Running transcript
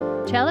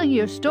telling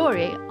your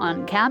story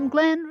on Cam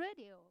Glen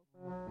Radio.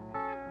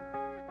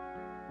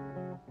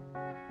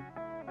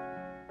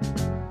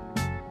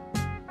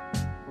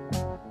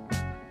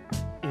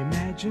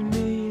 Imagine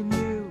me and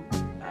you,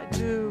 I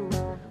do.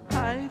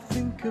 I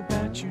think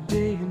about you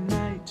day and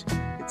night.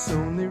 It's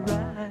only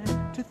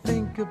right to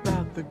think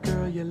about the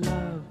girl you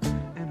love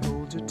and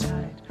hold her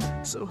tight.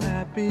 So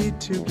happy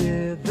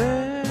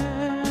together.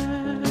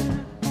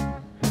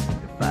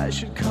 If I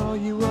should call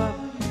you up,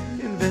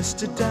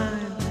 invest a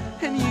dime,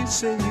 and you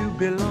say you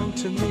belong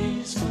to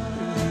me, it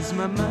lose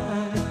my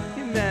mind.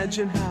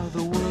 Imagine how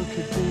the world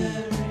could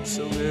be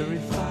so very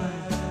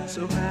fine,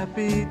 so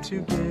happy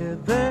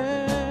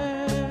together.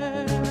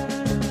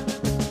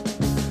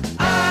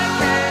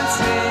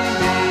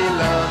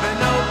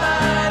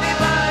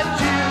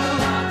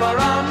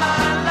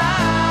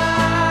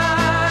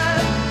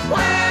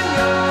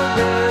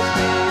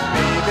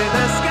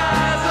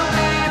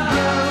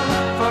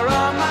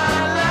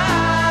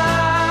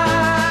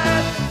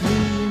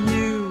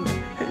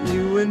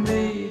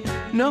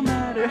 No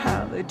matter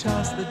how they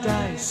toss the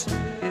dice,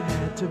 it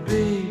had to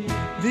be.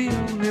 The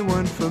only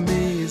one for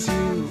me is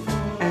you,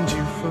 and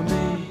you for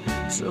me,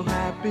 so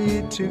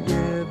happy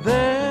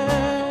together.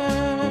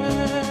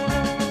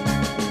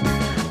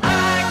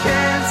 I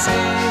can't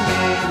see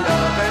me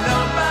loving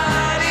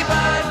nobody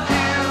but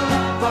you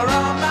for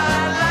all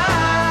my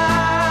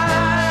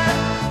life.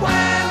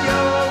 When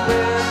you're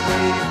with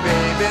me,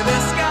 baby, the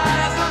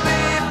skies will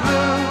be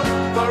blue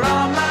for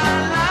all my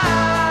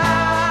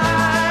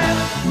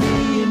life. Me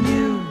and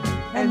you,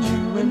 and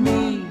you and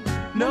me,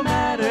 no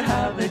matter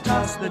how they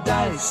toss the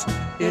dice,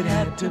 it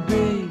had to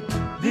be.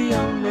 The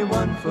only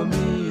one for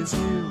me is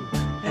you,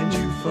 and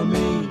you for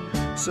me,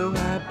 so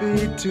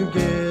happy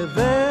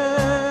together.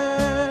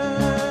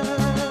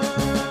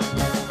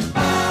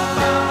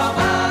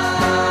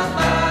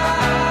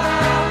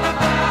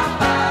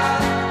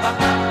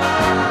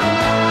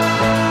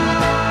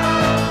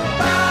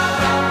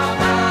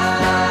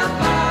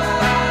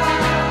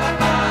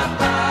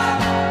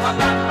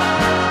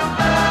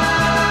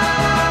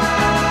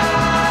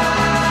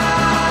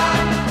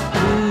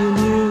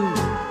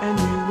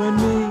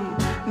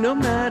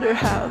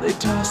 How they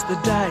toss the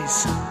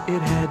dice,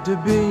 it had to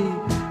be.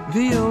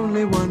 The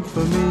only one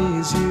for me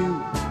is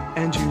you,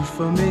 and you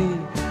for me,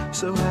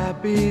 so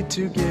happy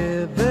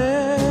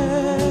together,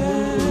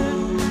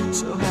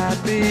 so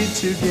happy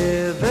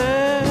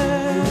together.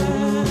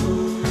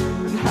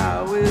 And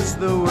how is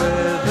the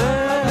weather?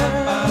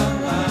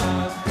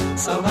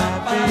 So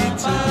happy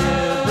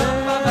together,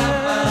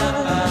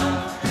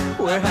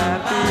 we're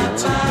happy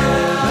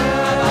together,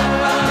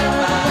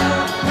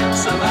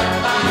 so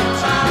happy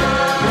together.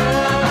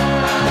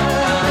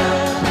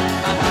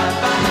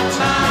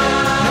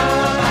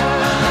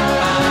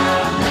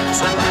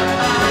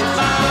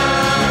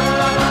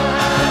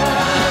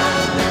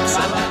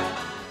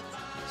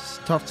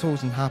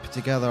 Turtles and Happy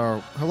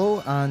Together.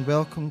 Hello and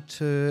welcome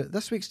to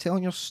this week's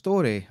Telling Your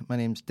Story. My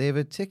name's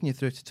David, taking you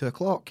through to 2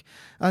 o'clock.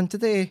 And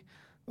today,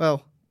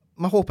 well,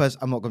 my hope is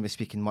I'm not going to be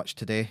speaking much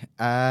today.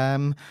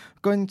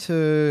 Going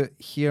to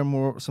hear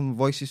some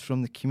voices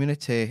from the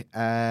community,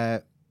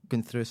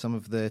 going through some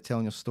of the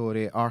Telling Your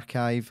Story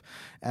archive,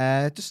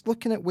 just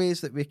looking at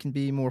ways that we can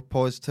be more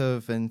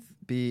positive and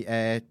be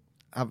have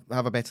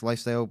a better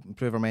lifestyle,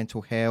 improve our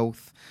mental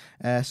health.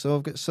 So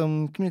I've got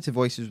some community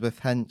voices with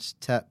hints,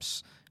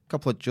 tips,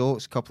 couple of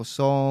jokes, couple of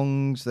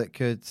songs that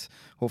could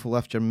hopefully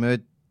lift your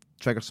mood,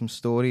 trigger some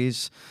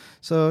stories.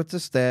 So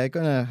just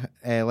gonna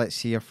let's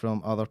hear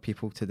from other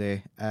people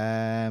today.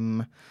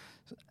 So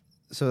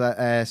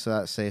that's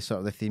sort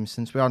of the theme,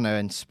 since we are now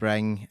in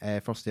spring,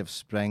 first day of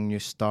spring, new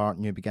start,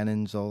 new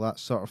beginnings, all that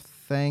sort of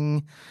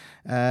thing.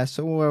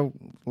 So we're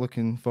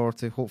looking forward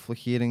to hopefully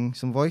hearing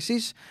some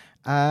voices.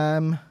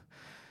 I'm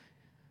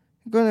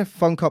going to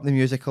funk up the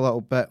music a little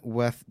bit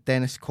with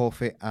Dennis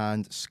Coffey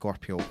and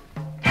Scorpio.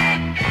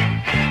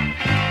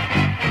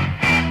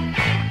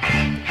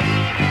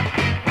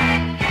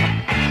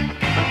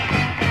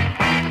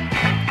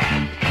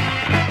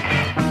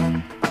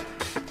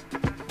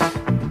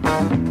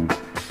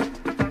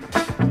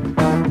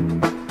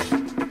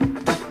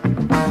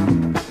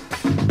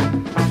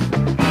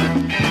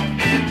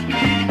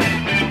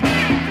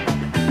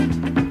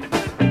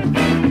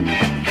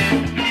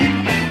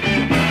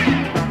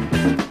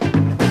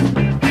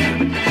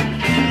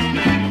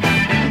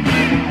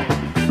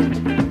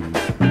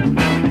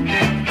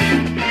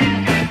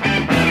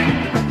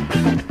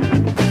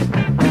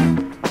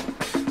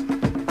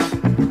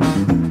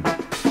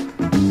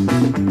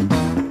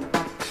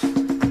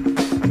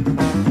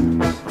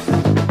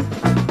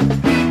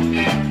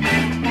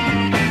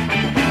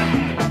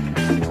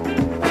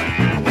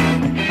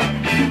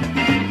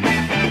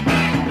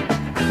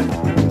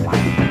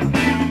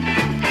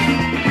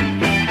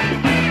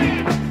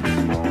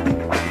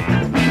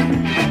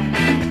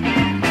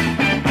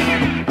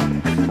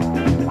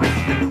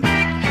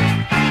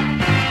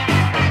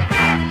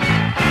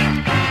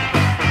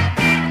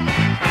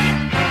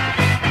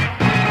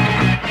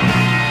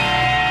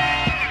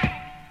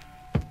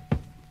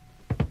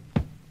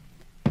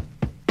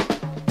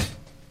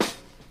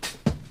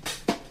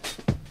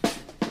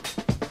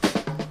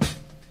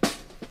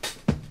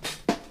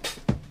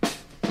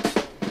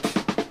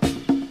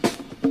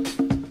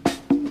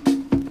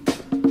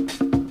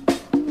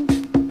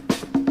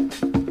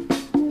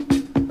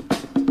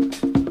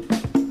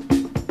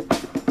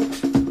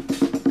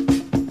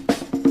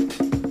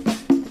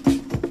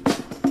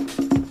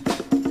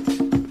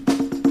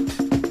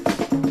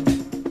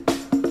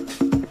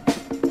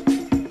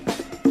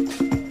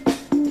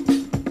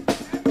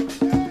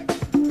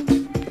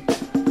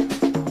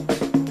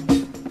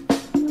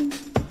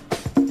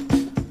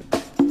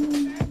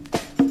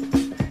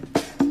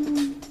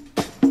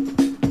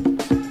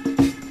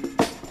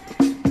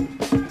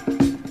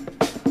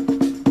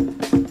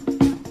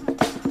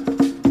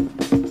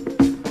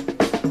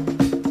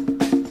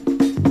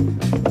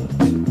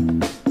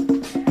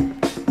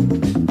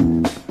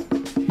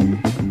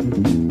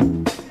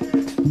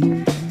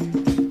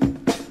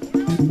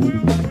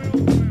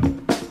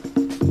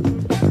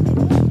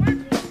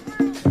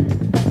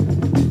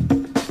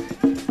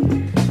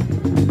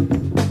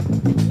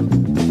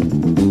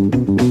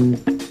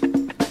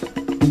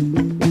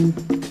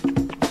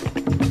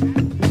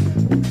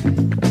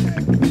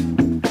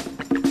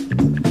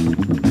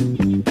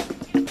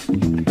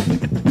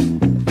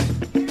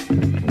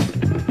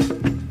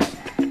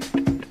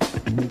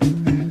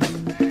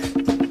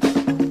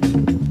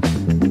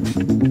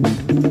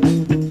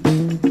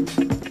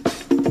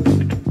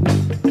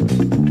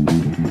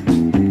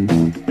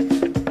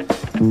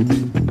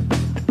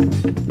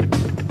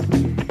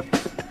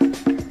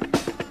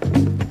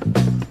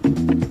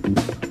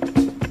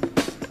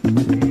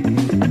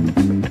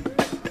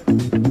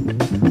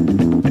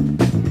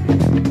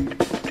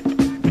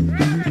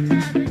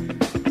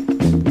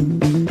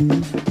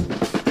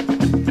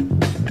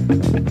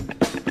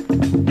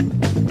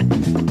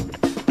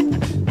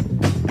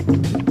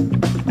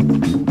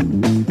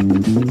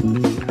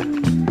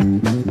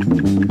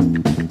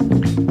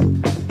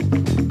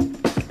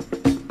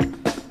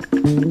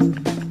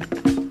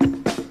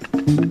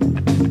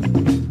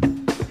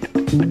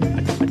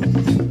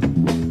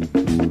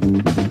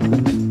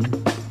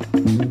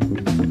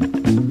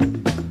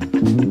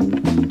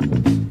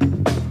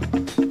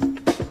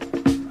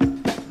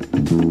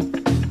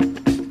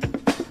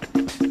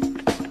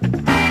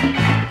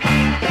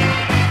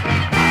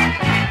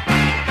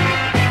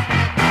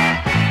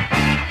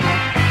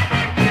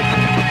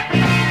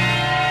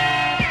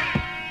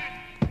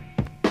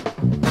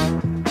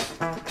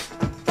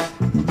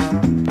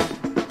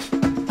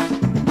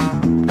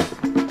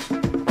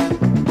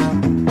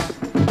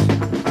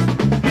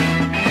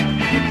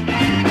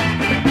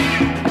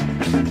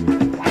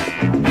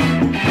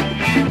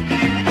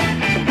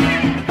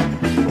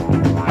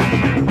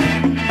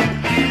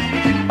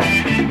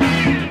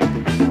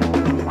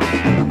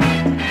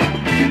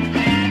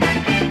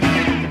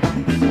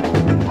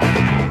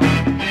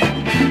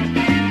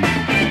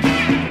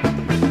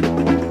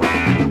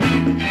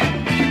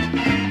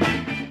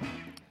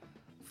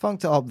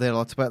 Funked it up there a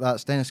little bit.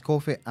 That's Dennis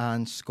Coffey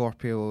and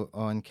Scorpio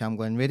on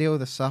Camglen Radio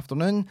this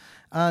afternoon.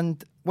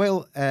 And,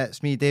 well,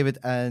 it's me, David,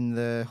 in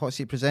the hot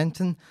seat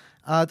presenting.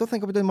 I don't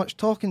think I'll be doing much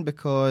talking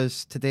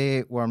because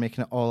today we're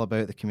making it all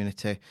about the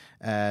community,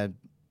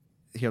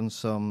 hearing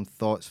some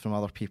thoughts from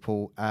other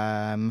people.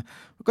 We're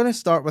going to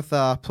start with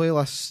a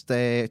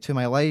playlist, To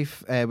My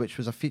Life, which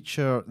was a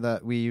feature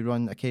that we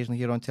run occasionally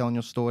here on Telling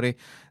Your Story,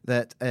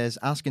 that is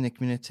asking the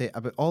community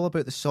all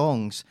about the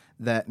songs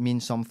that mean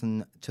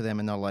something to them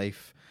in their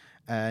life.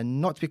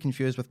 Not to be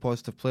confused with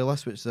Positive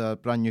Playlist, which is a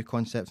brand new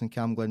concept in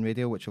Camglen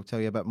Radio, which I'll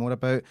tell you a bit more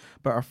about.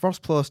 But our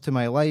first playlist To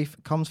My Life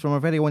comes from our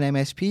very own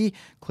MSP,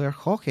 Claire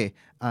Hockey,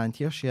 and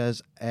here she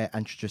is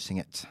introducing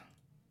it.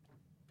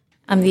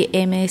 I'm the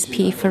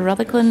MSP for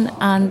Rutherglen,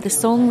 and the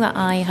song that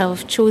I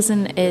have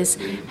chosen is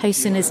How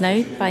Soon Is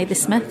Now by The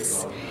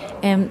Smiths.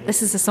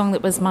 This is a song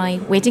that was my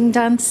wedding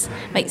dance.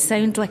 Might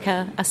sound like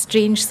a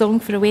strange song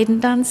for a wedding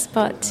dance,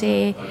 but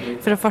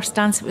for a first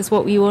dance it was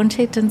what we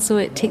wanted, and so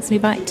it takes me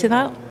back to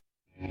that.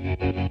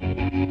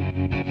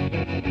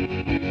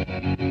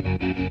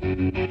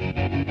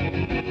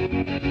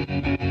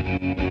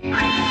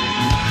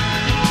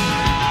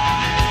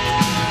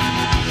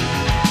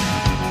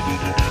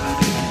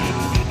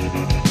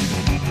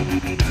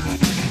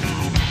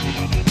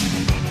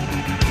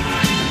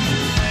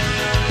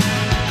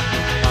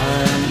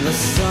 The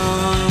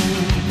sun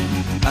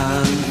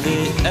and the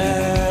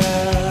air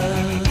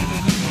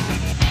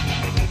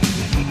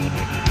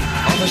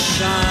of a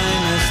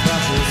shyness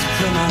that is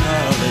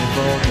criminally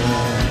vulgar.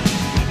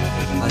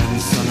 I am the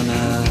sun and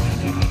air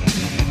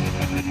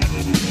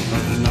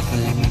of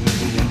nothing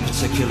in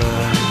particular.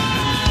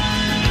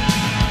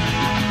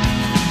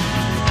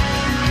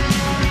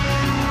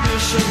 You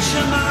shut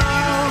your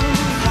mouth,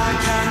 how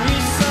can you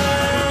say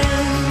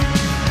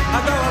I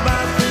go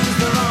about things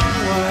the wrong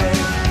way?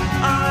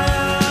 I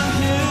am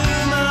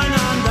human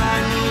and I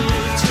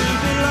need to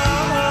be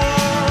loved,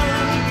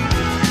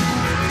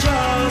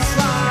 just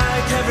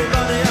like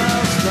everybody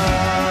else does.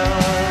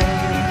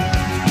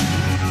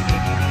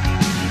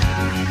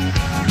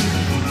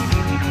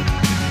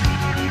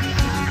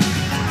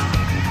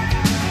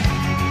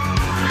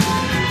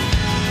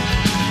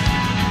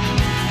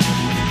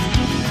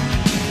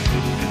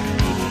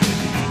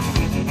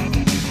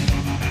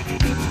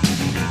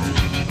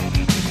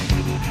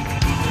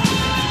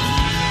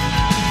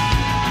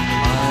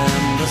 I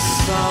am the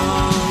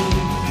sun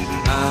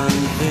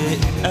and the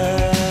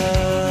air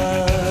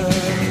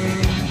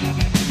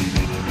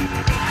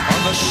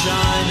of a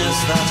shyness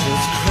that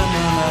is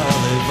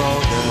criminally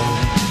vulgar.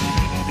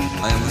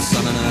 I am the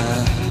sun and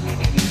air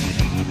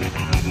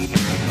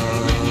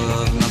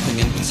of nothing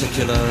in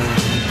particular.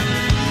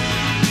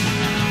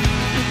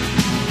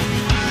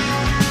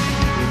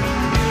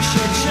 You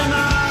shut your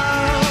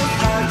mouth,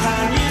 how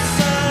can you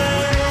say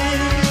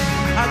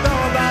I go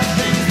about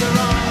things the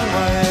wrong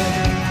way?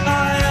 I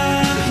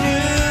am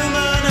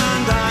human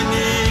and I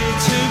need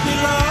to be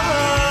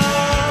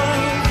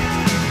loved,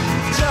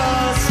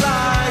 just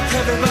like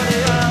everybody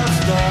else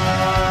does.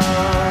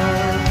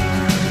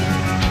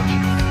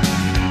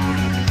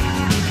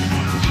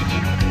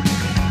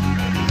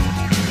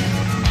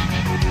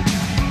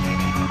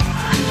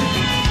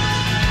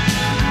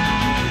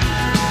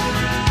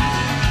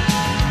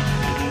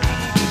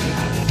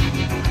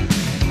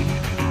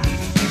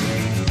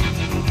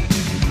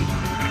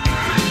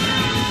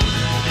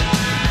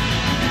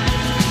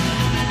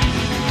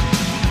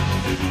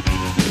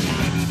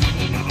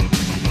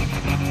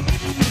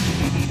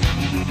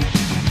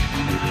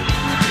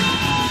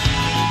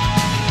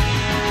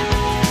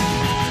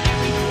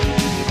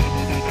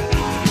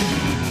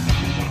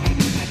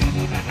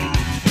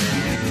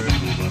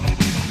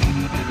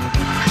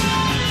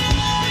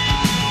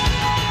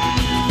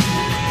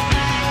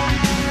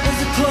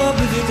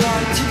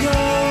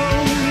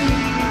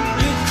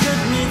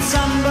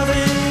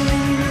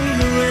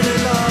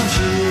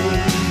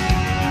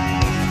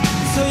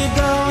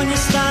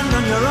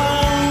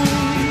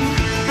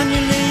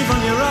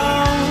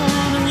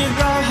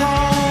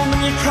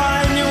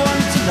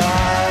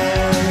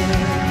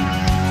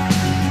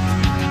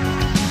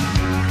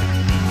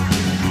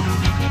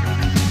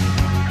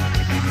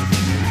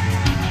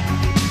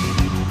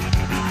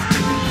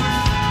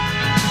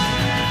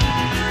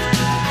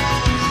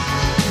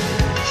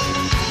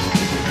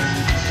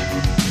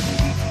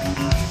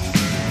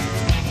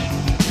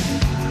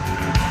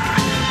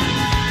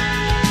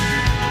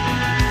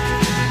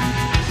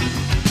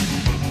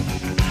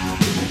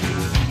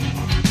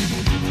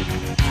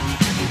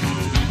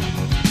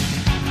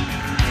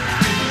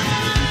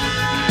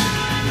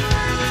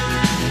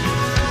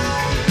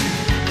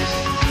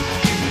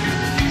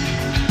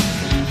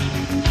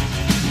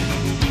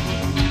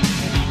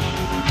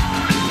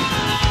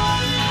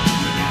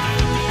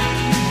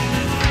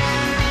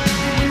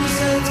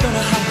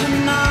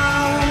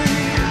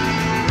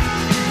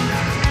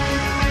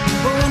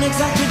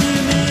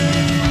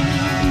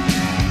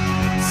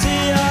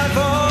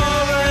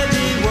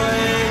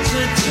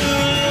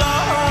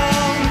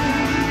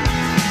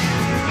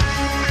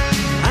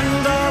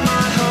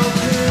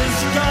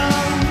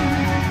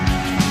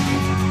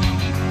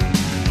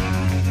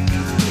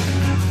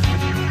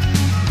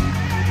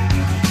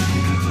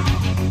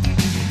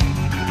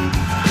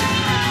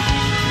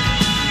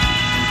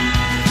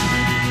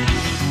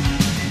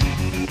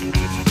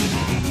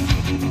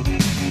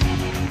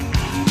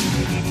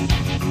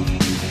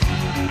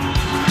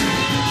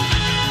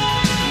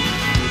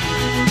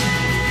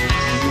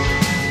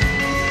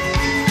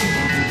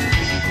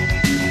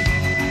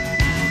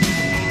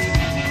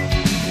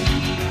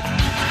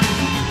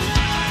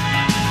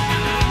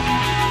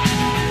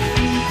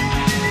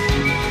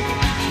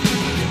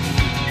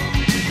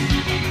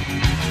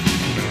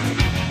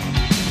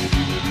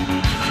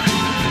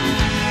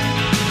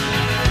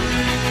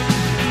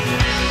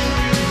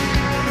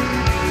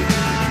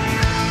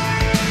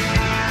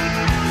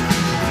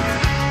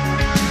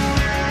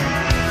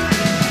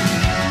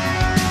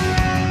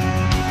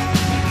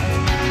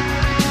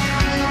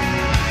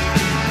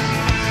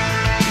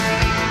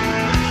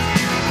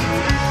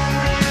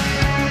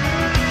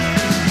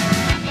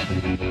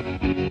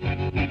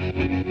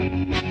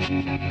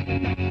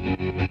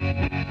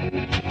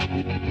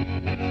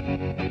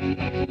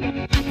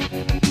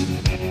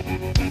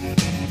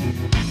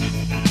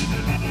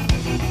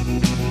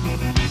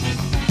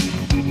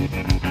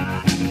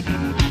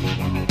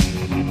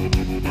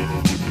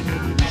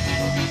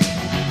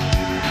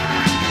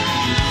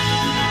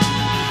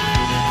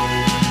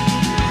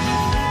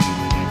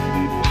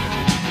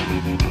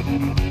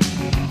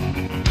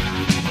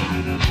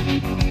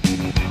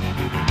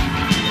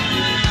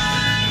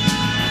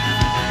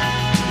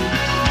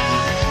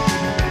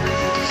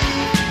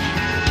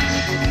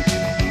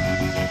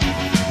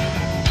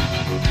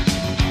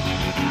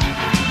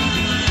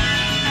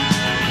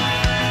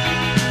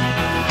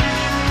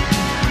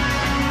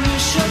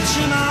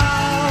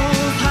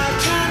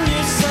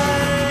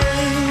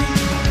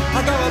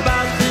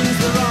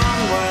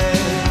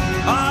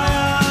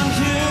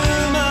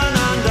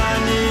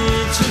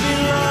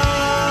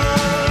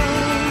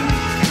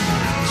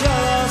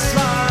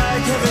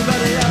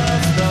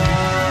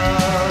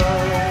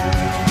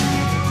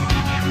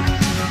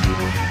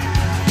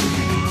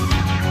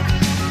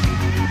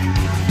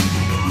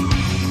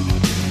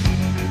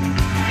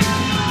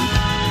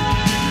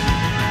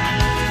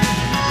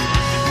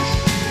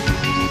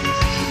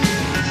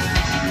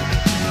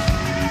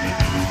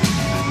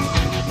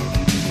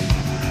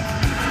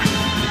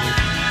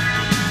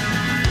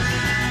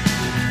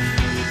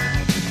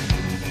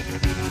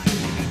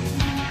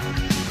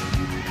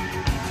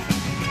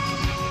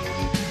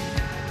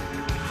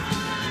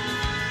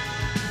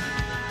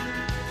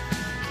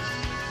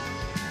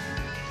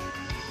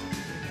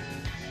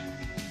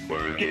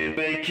 Work it,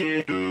 make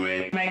it, do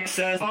it. Makes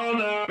us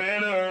harder,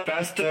 better,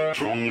 faster,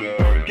 stronger.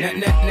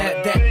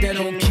 That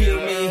don't kill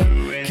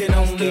me, can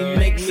only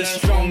make me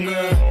stronger.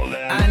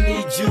 I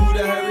need you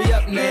to hurry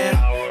up now,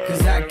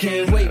 cause I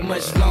can't wait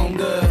much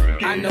longer.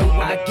 I know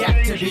I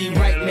got to be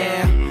right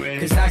now,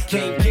 cause I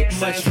can't get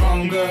much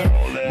stronger.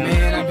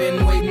 Man, I've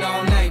been waiting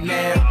all night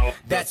now,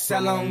 that's how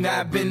long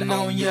I've been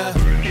on ya.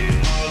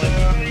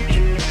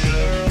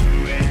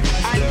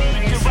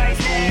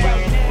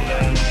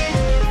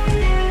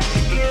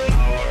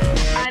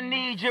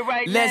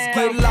 Let's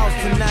get lost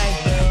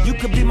tonight. You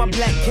could be my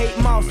black Kate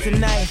Moss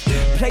tonight.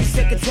 Play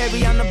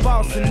secretary, I'm the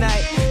boss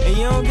tonight. And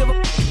you don't give a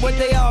what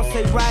they all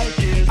say,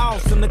 right?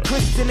 Awesome, the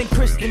Christian and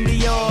Christian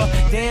Dior.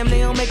 Damn, they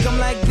don't make them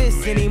like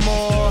this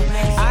anymore.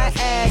 I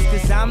ask,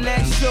 cause I'm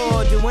not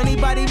sure. Do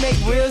anybody make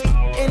real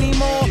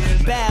anymore?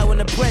 Bow in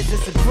the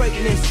presence of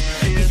greatness,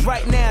 cause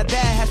right now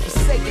that has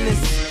forsaken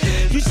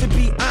us. You should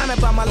be honored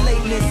by my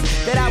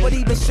lateness, that I would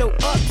even show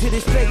up to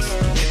this place.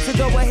 So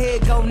go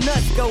ahead, go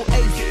nuts, go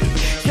ape.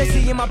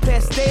 Especially in my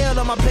pastel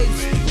on my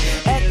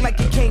page. Act like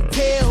you can't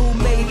tell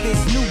who made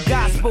this new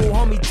gospel,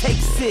 homie. Take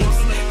 6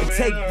 and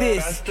take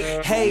this,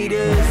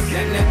 haters.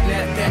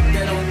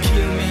 That don't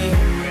kill me,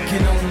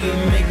 can only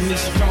make me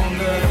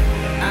stronger.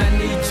 I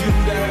need you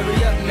to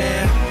hurry up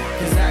now,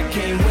 cause I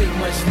can't wait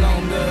much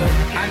longer.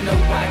 I know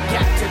I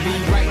got to be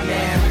right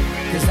now,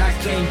 cause I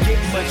can't get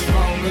much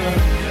stronger.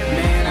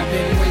 Man, I've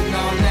been waiting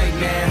all night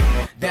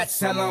now, that's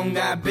how long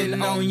I've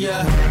been on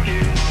ya.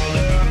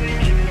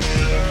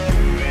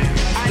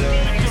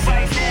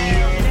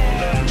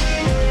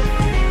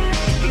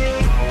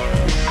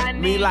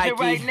 Me like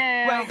right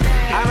now.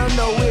 I don't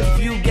know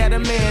if you got a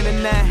man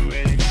or not,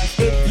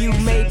 if you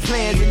made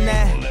plans or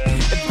not,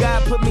 if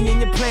God put me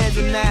in your plans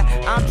or not.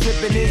 I'm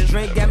tripping, this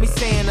drink got me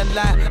saying a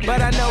lot,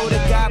 but I know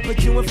that God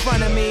put you in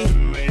front of me.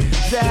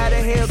 So how the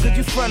hell could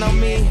you front on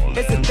me?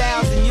 It's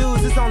 1,000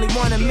 yous, it's only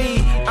one of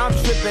me. I'm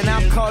tripping,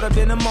 I'm caught up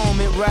in the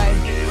moment, right?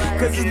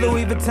 Cause it's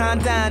Louis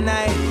Vuitton dine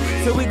night,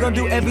 so we gon'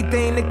 do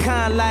everything the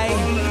kind like.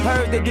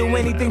 Heard they do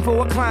anything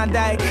for a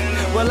Klondike,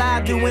 well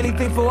I'll do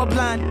anything for a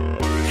blonde.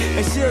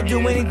 And she'll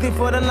do anything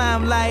for the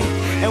limelight,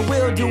 and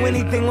we'll do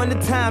anything when the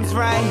time's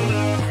right.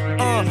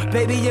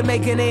 Baby, you're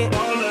making it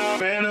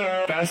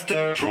Better,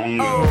 faster,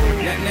 stronger.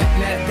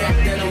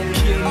 That don't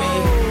kill me,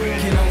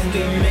 can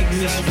only make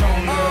me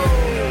stronger.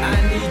 I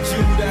need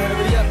you to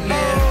hurry up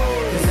now,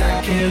 cause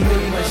I can't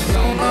wait much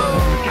longer.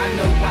 I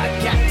know I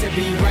got to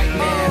be right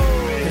now,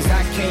 cause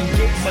I can't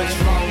get much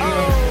stronger.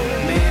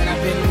 Man,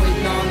 I've been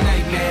waiting all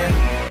night now,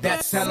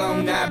 that's how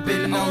long I've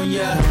been on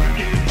ya.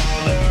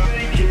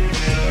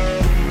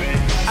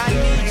 I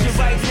need you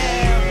right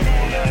now.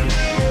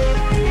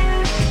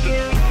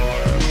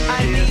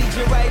 I need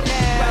you right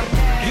now.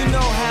 You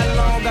know how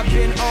long I've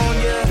been on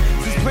ya,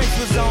 since Prince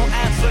was on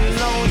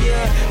Apollonia,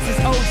 since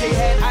OJ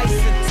had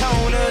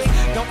isotoners.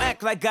 Don't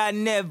act like I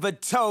never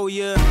told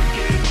ya.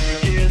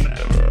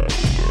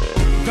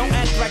 Don't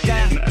act like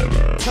I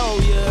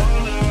told ya.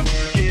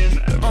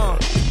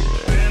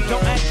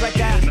 Don't act like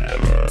I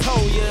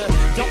told ya.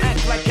 Don't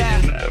act like I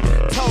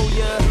told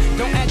ya.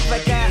 Don't act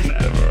like I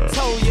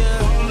told ya.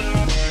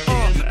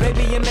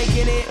 Baby, you're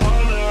making it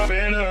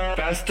Better,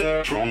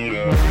 faster,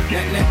 stronger.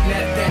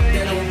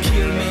 That don't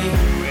kill me,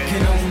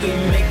 can only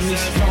make me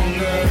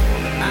stronger.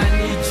 I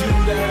need you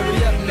to hurry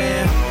up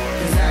now,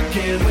 cause I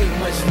can't wait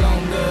much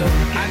longer.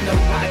 I know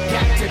I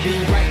got to be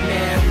right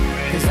now,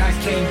 cause I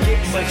can't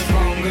get much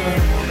stronger.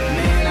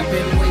 Man, I've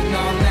been waiting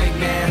all night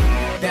now,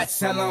 that's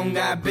how long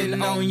I've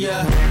been on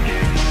ya.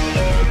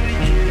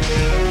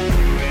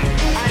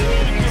 I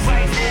need you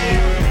right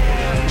now.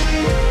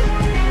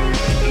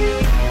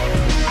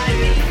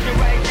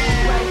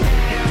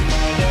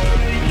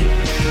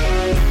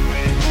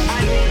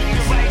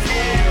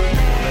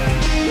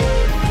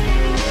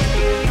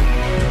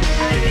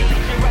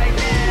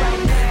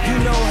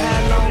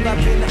 I've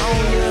been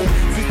on ya,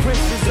 since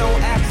Prince was on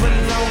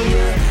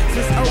Apollonia,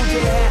 since OJ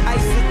had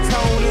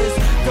isotoners.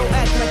 Don't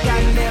act like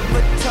I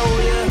never told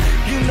ya.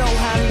 You know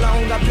how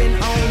long I've been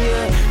on ya,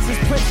 since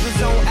Prince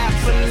was on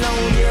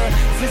Apollonia,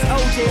 since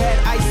OJ had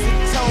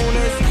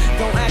isotoners.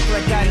 Don't act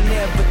like I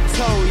never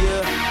told ya.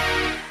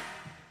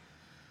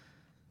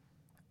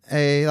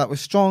 That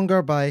was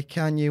Stronger by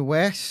Kanye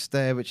West,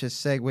 which is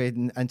segued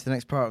into the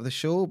next part of the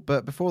show.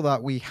 But before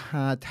that, we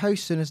had How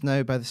Soon Is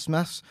Now by The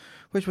Smiths,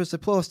 which was the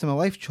Playlist to My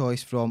Life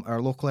choice from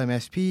our local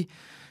MSP,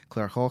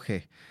 Claire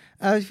Hawkey.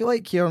 If you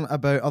like hearing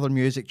about other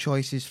music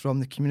choices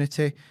from the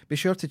community, be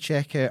sure to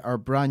check out our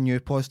brand new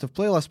Positive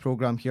Playlist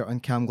programme here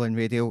on Camglen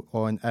Radio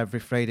on every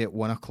Friday at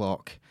 1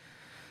 o'clock.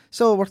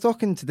 So we're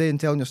talking today and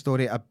telling your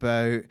story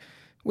about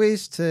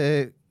ways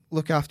to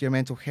look after your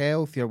mental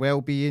health, your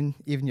well-being,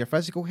 even your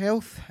physical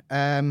health.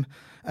 And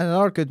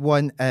another good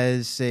one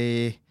is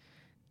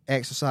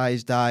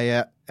exercise,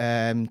 diet,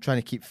 trying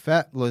to keep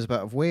fit, lose a bit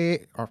of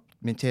weight, or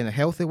maintain a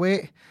healthy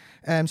weight.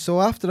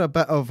 So after a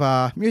bit of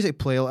a music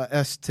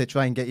playlist to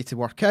try and get you to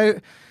work out,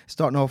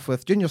 starting off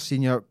with Junior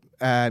Senior,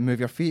 Move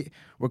Your Feet,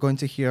 we're going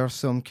to hear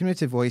some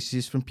community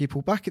voices from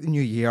people back at the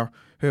new year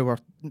who are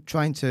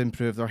trying to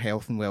improve their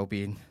health and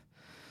well-being.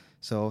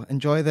 So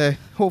enjoy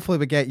hopefully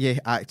we get you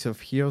active.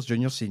 Here's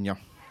Junior Senior.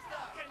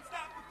 Can't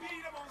stop the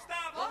beat, I won't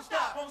stop, won't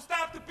stop, won't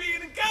stop the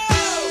beat and go.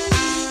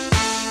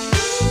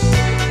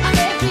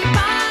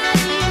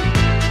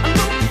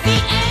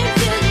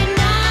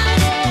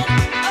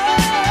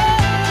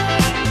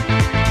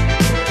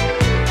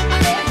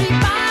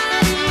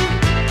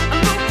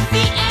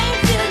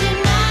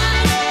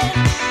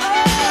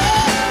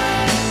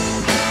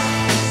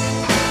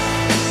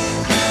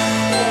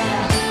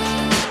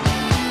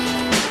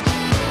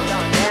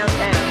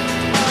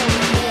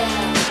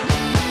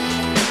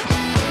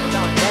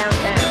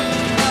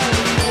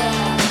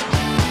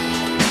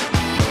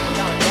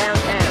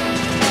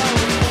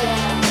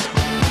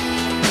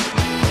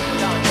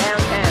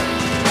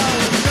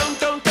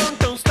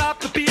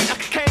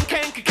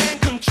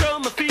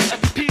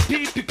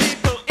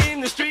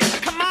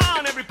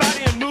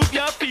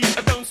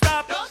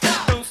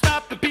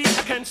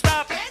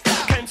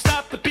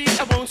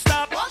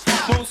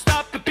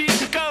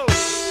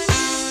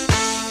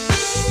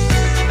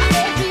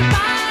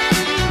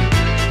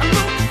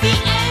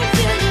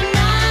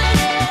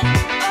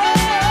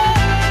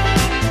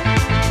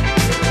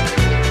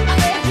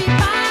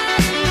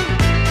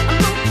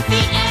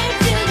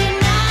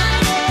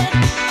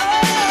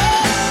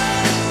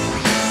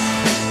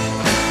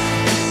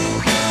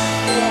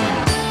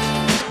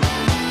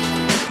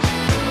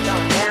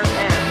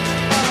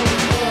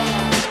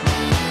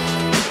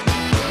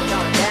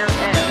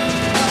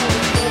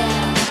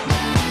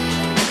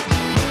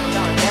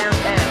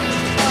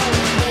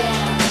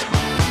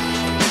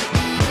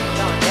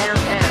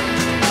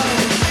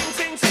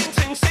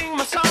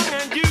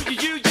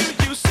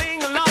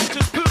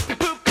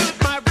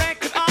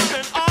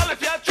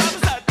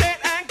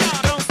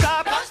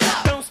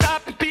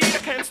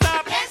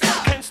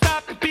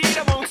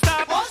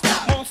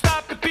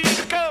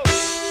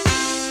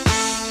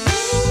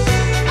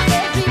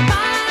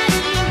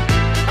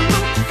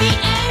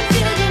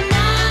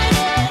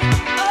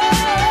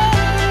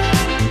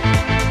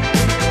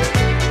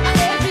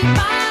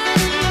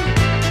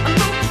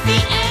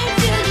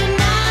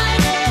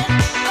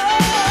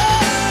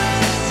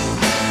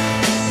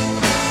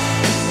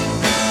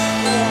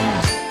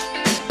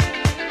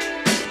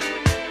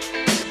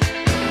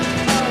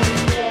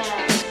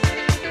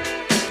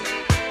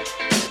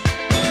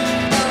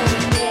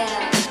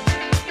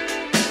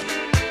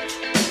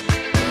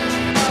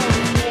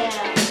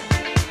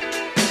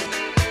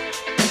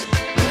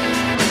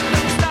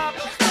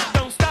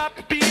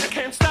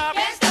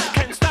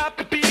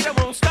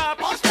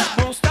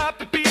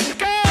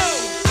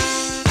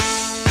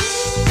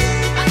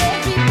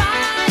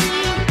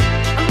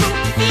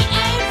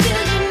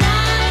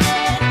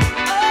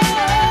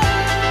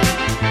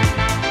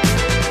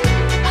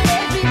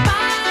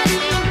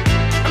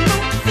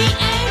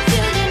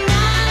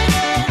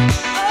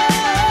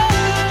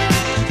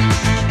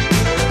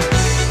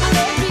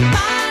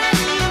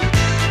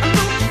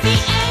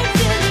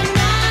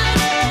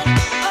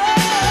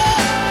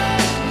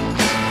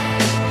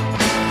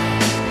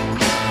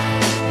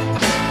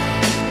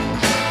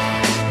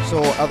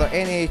 Are there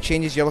any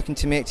changes you're looking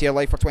to make to your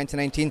life for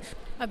 2019?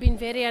 I've been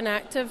very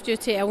inactive due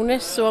to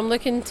illness, so I'm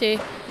looking to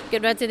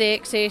get rid of the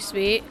excess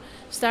weight,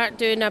 start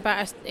doing a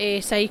bit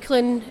of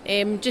cycling,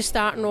 just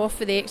starting off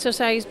with the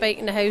exercise bike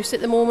in the house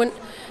at the moment,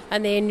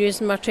 and then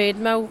using my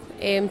treadmill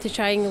to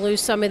try and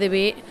lose some of the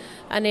weight,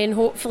 and then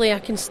hopefully I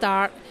can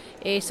start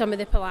some of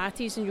the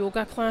Pilates and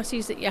yoga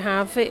classes that you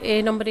have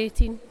at number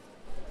 18.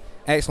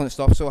 Excellent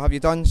stuff. So have you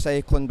done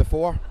cycling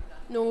before?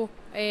 No,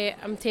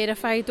 I'm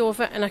terrified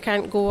of it and I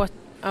can't go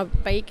a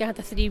bike. I had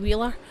a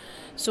 3-wheeler,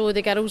 so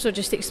the girls were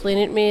just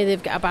explaining to me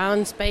they've got a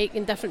balance bike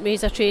and different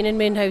ways of training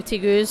me and how to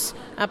use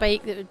a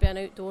bike that would be an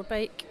outdoor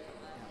bike.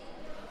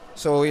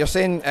 So you're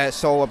saying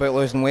it's all about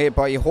losing weight,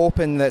 but you're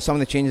hoping that some of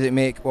the changes that you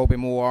make will be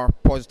more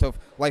positive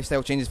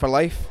lifestyle changes for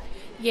life?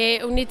 Yeah,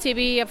 it'll need to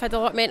be. I've had a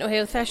lot of mental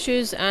health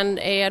issues, and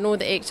I know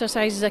that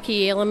exercise is a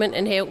key element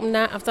in helping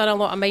that. I've done a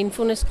lot of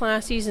mindfulness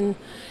classes and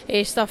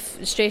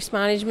stuff, stress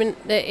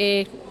management that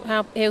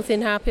Healthy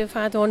and Happy have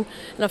had on,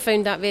 and I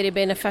found that very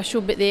beneficial.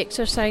 But the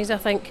exercise, I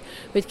think,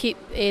 would keep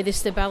the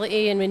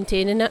stability and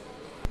maintaining it.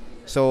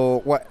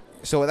 So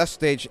at this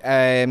stage,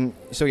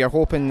 so you're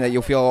hoping that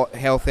you'll feel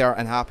healthier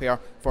and happier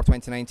for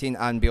 2019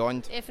 and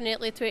beyond?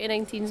 Definitely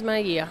 2019 is my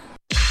year.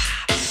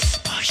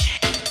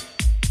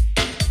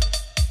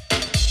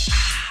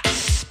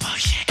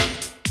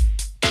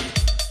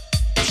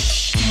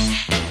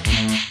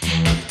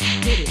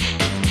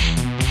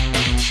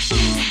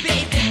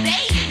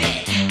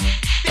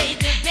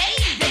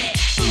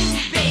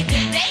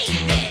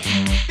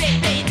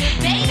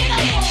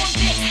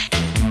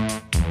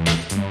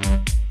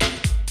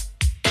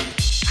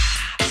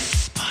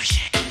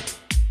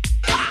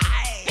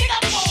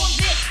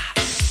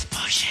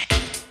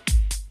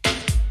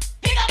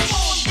 Pick up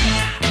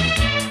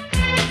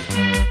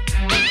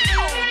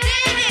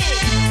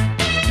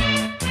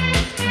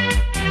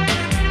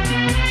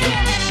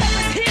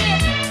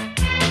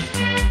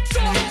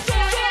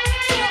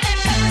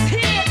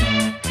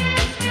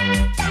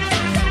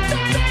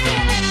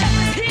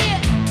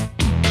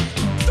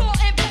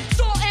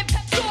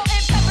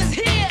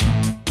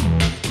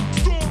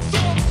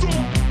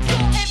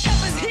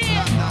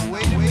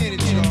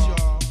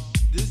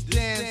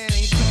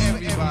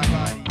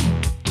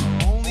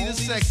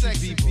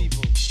sexy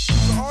people. So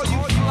all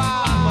you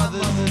fly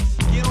mothers,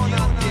 get on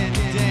out there and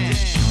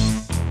dance.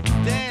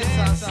 Dance,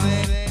 I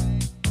said.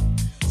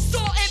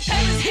 Salt and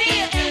pepper's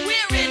here and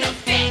we're in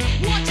effect.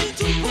 Want you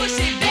to push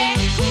it back.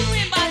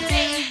 Cooling my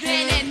day and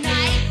then at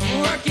night,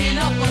 working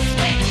up a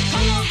sweat.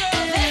 Come on,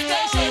 girl, let's go.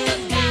 Show the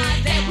guys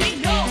that we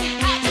know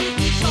how to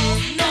control.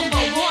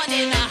 Number one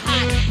in a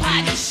hot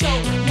body show.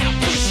 Now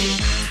push it.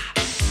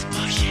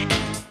 Push it.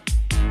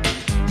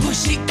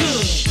 Push it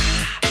good.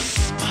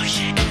 Push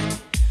it.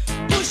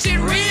 Push it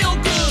real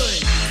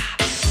good.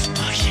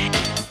 Push it.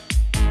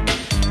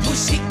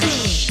 Push it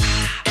good.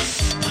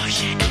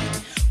 Push it.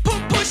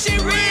 Push it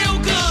real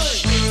good.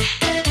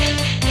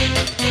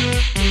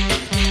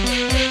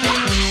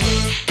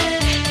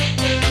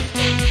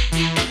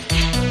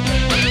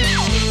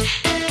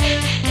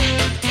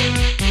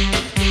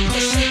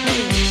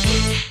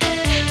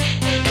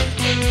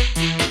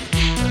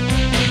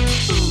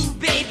 Ooh,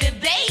 baby,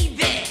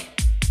 baby.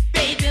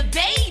 Baby,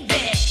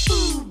 baby.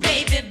 Ooh,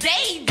 baby,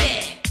 baby.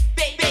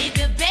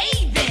 Baby,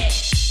 baby.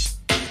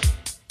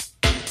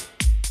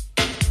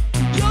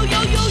 Yo, yo,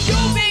 yo, yo,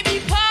 baby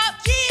pop,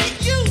 yeah,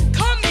 you.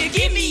 Come here,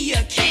 give me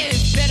a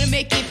kiss. Better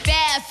make it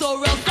fast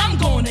or else I'm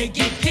gonna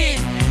get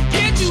pissed.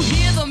 Can't you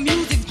hear the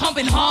music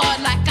pumping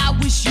hard like I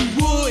wish you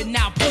would?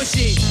 Now push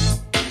it.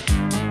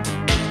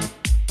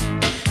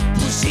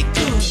 Push it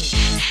good.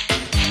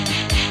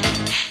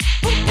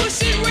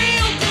 Push it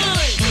real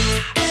good.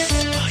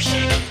 Push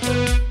it.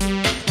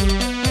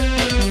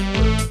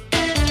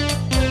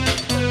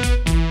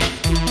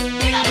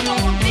 You gotta go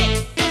with this.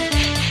 You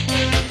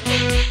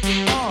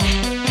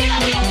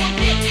gotta go with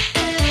this.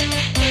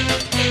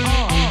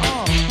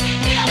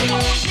 You gotta go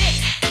with this.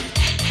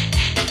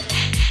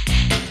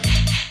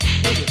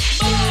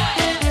 Boy,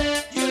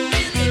 you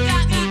really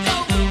got me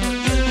going.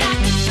 You got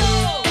me so.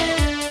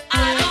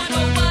 I don't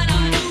know what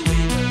I'm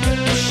doing.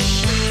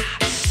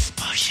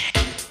 Push it.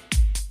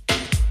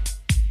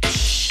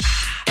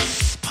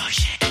 Push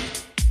it.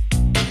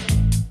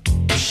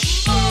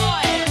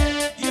 Boy,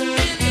 you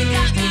really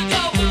got me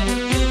going.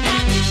 You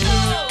got me so.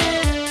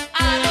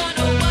 I don't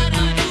know what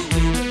I'm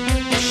doing.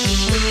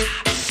 Push it.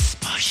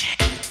 Push it.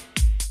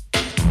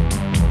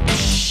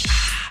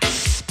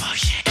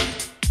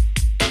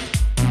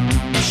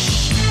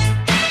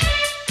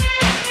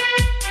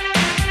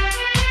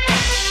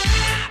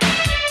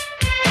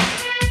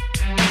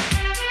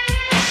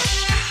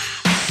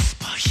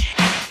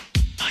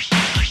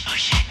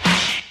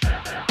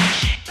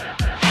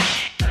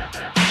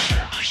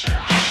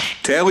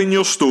 Telling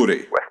your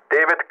story. With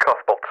David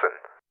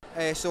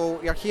Cuthbertson. So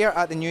you're here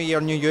at the New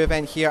Year, New You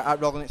event here at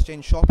Rutland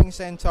Exchange Shopping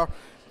Centre.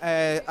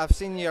 I've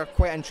seen you're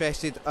quite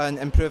interested in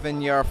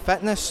improving your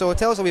fitness, so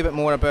tell us a wee bit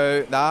more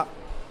about that.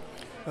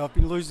 Well, I've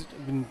been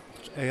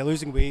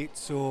losing weight,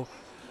 so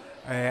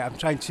I'm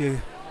trying to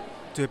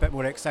do a bit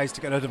more exercise to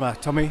get rid of my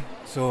tummy.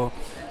 So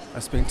I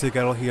was speaking to the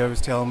girl here who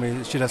was telling me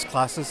that she does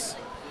classes.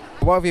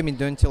 What have you been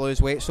doing to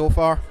lose weight so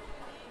far?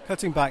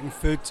 Cutting back in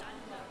food,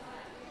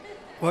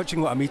 watching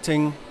what I'm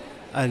eating,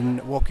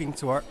 and walking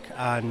to work,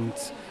 and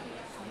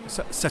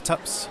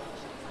sit-ups.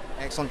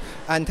 Excellent.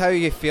 And how are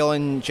you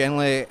feeling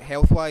generally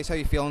health-wise? How are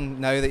you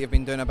feeling now that you've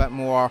been doing a bit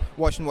more,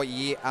 watching what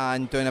you eat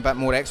and doing a bit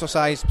more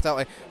exercise?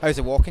 Particularly, how's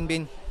the walking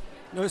been?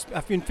 No,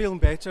 I've been feeling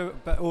better,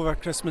 but over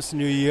Christmas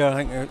and New Year, I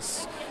think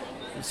it's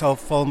all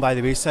fallen by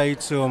the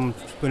wayside, so I'm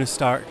going to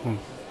start and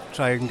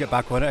try and get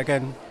back on it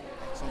again.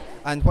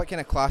 And what kind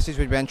of classes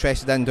would you be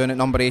interested in doing at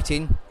number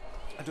 18?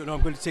 I don't know,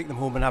 I'm going to take them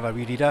home and have a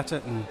wee read at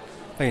it and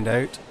find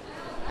out.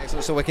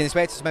 Excellent. So we can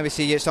expect to maybe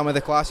see you at some of the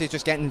classes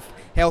just getting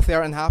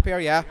healthier and happier,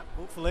 yeah?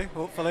 Hopefully.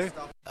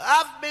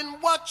 I've been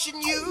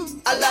watching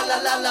you. A la la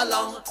la la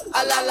long.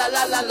 A la la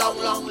la la long,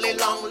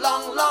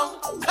 long.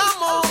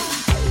 Come on.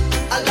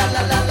 A la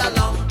la la la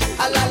long.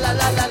 A la la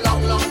la la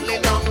long,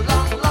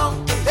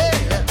 long. Hey.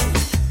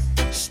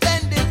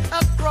 Standing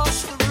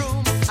across the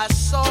room, I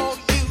saw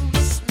you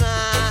smile.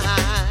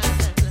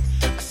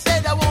 I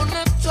said I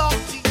wanna talk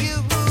to you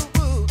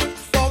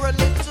for a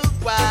little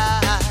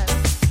while.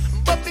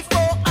 But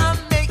before I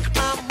make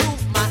my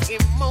move, my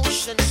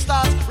emotion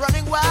starts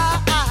running wild.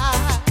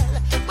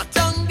 My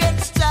tongue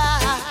gets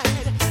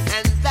tied,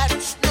 and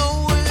that's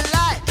no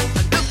lie.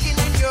 I'm looking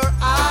in your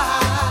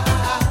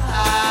eyes.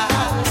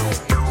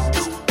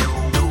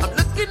 I'm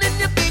looking in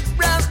your big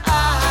brown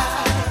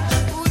eyes.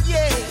 Ooh,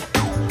 yeah.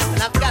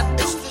 And I've got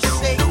this to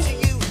say to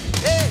you.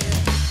 Hey,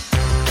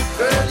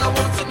 girl, I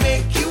want to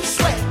make you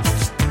sweat.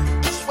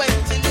 Sweat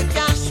till you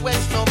can't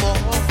sweat no more.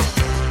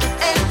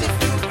 And if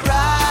you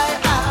cry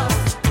out,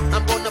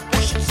 I'm gonna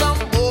push it some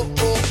more.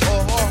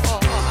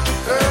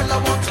 Girl, I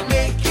want to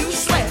make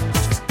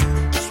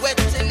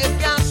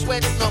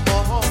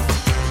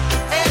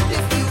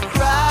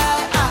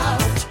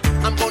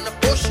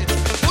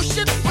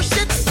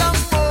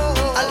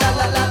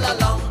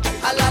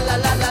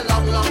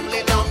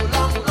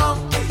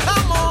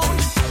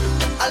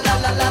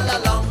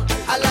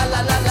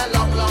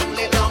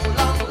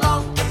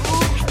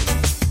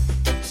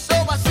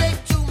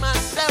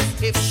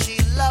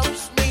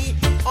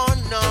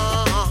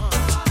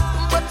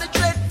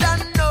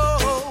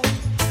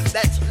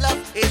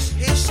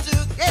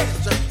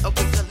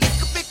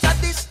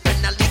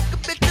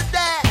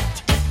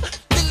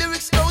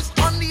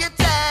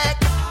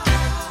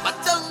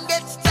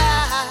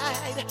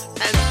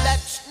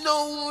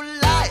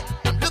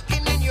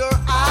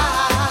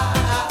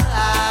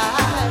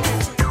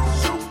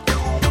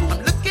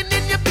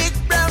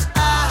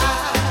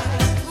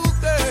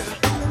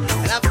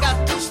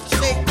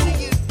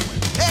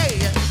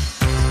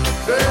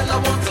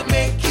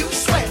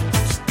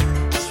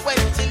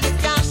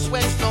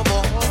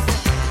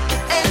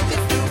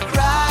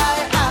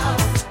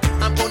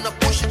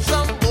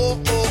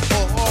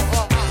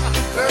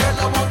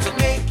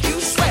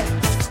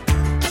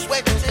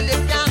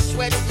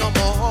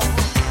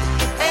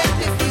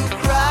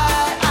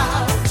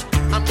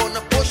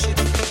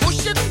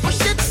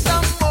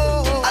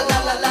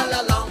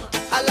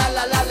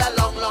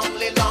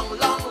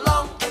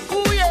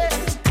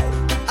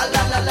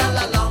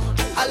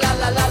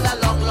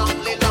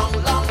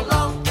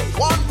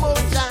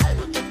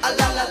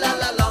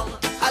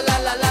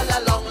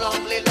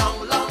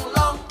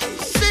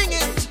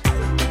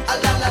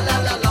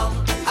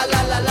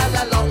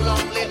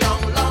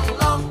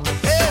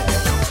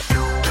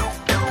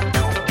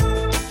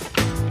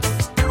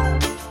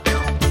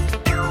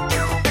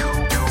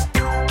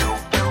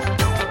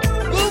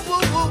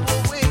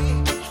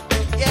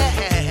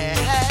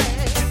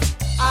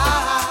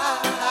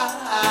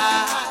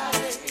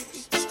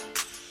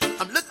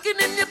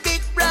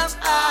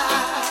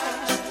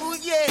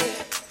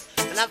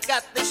And I've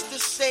got this to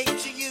say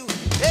to you.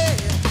 Hey,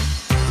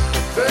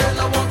 girl,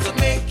 I want to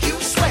make you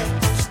sweat.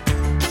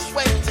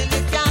 Sweat till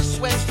you can't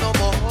sweat no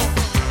more.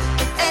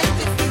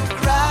 And if you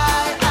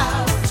cry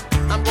out,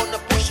 I'm gonna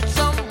push it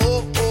some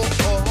more.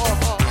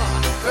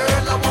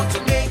 Girl, I want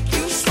to make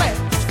you sweat.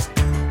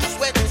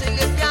 Sweat till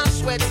you can't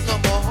sweat no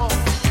more.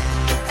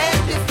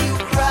 And if you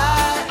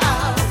cry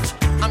out,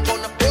 I'm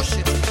gonna push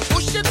it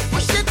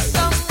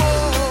some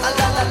more. A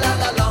la la la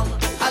la long,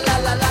 a la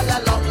la la la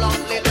long,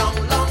 long, long,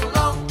 long,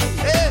 long.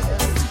 Yeah.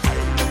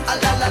 A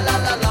la la la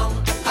la long,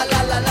 a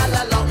la la la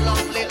la long,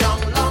 long,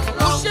 long, long,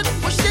 long.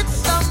 Push it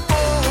some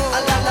more. A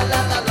la la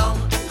la la long,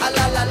 a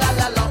la la la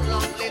la long,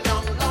 long,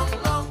 long, long,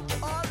 long.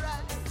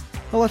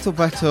 A little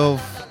bit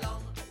of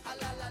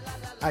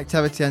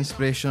activity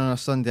inspiration on a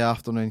Sunday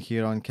afternoon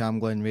here on Cam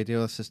Glen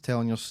Radio. This is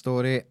Telling Your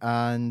Story,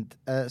 and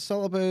it's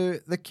all about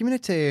the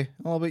community,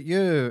 all about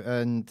you,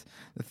 and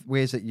the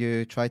ways that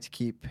you try to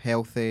keep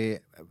healthy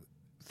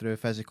through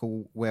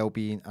physical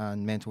well-being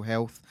and mental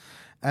health.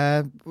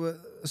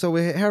 So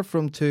we heard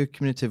from two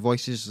community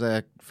voices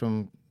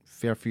from a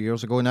fair few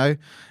years ago now,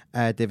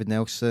 David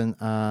Nelson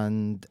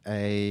and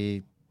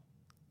the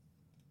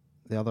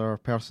other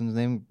person's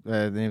name,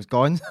 the name's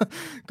gone.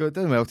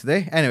 Doing well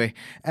today. Anyway,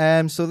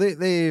 so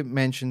they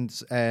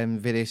mentioned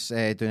various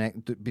trying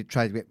to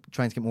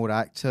get more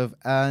active,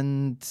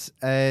 and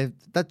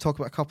did talk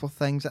about a couple of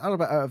things that are a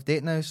bit out of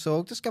date now. So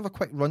I'll just give a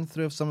quick run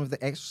through of some of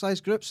the exercise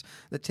groups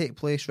that take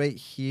place right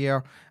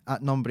here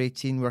at number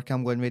 18, where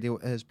Cam Glen Radio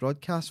is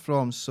broadcast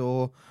from.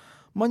 So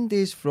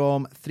Mondays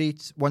from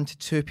 1 to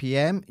 2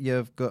 p.m,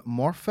 you've got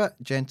Morphit,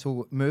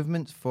 gentle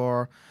movement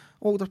for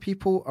older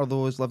people or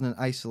those living in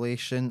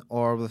isolation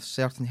or with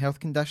certain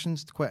health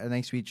conditions. It's quite a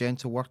nice wee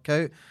gentle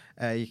workout.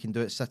 You can do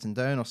it sitting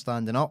down or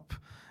standing up.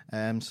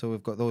 So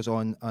we've got those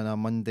on a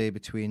Monday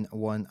between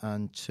 1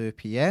 and 2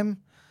 p.m.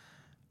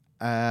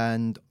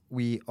 And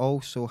we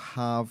also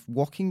have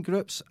walking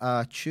groups,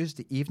 a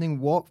Tuesday evening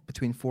walk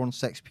between 4 and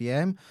 6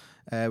 p.m,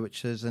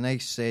 which is a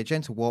nice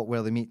gentle walk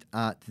where they meet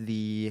at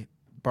the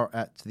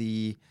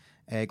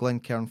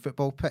Glencairn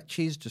football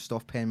pitches just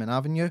off Penman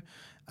Avenue,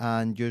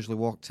 and usually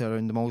walked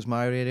around the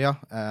Mollsmire area.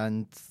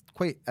 And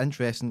quite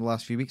interesting, the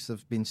last few weeks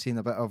I've been seeing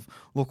a bit of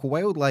local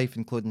wildlife,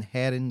 including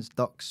herons,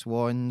 ducks,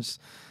 swans.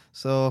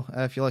 So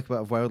if you like a bit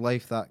of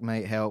wildlife, that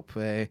might help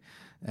make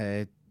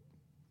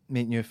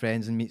new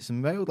friends and meet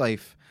some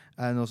wildlife.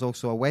 And there's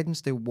also a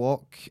Wednesday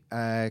walk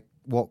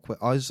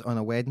with us on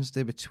a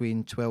Wednesday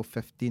between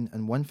 12:15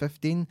 and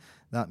 1:15.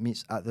 That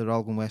meets at the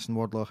Ralglen Western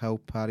Wardlaw Hill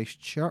Parish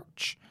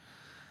Church.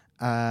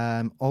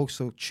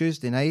 Also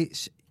Tuesday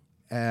nights,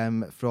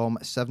 from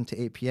 7 to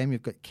 8 p.m,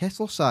 you've got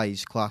kettle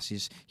size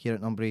classes here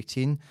at number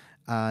 18,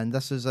 and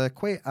this is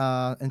quite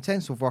an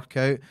intensive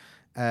workout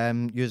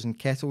using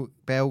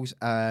kettlebells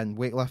and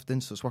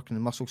weightlifting, so it's working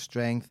on muscle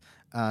strength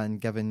and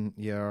giving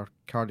your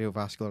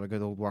cardiovascular a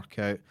good old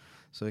workout,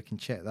 so you can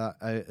check that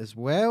out as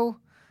well.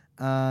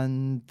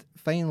 And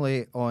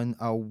finally on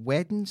a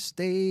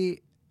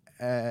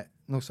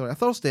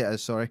Thursday it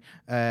is,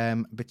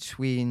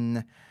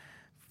 between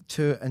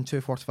 2 and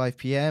 2:45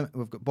 p.m,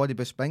 we've got Body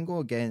Boost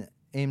Bingo, again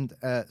aimed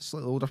at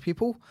slightly older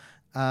people,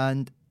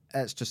 and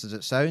it's just as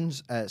it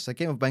sounds. It's a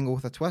game of bingo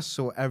with a twist,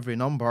 so every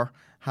number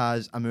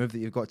has a move that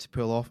you've got to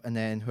pull off, and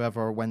then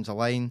whoever wins a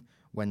line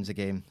wins a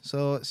game.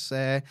 So it's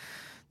no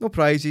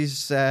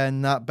prizes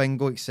in that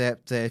bingo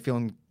except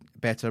feeling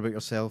better about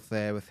yourself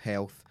with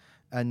health.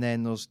 And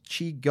then there's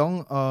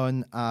Qigong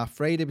on a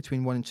Friday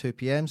between 1 and 2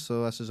 p.m.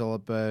 So this is all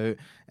about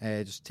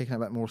just taking it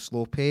a bit more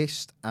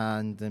slow-paced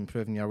and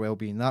improving your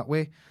well-being that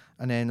way.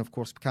 And then, of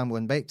course, Campbell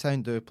and Bike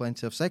Town do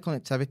plenty of cycling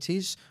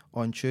activities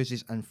on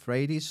Tuesdays and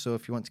Fridays. So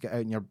if you want to get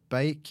out on your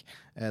bike,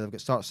 they've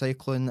got start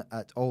cycling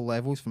at all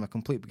levels, from a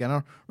complete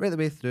beginner right the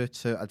way through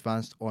to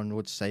advanced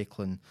on-road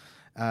cycling.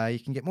 You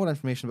can get more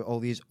information about all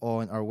these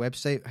on our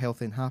website,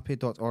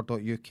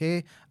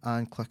 healthyandhappy.org.uk,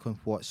 and click on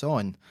what's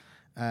on.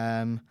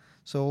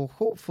 So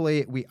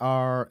hopefully we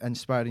are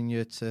inspiring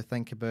you to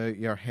think about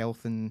your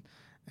health and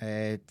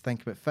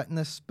think about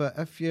fitness. But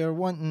if you're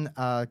wanting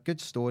a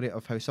good story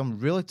of how someone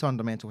really turned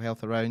their mental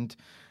health around,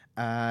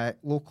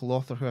 local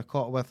author who I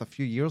caught with a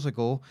few years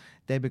ago,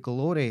 Debbie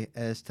Galori,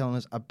 is telling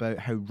us about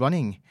how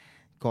running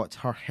got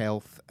her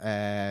health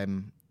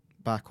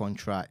back on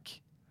track.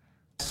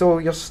 So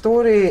your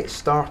story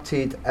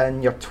started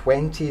in your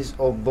 20s,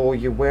 although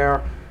you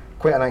were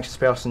quite an anxious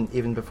person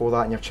even before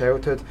that in your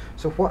childhood.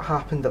 So what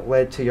happened that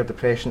led to your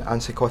depression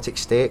and psychotic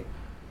state?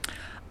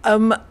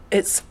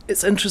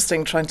 It's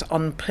interesting trying to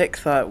unpick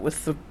that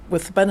with the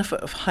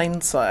benefit of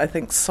hindsight. I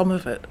think some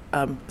of it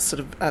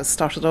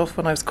started off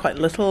when I was quite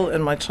little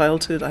in my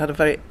childhood. I had a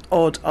very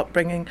odd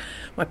upbringing.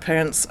 My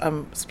parents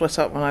split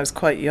up when I was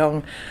quite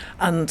young,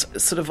 and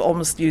sort of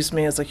almost used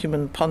me as a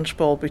human punch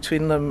ball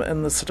between them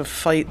in the sort of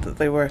fight that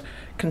they were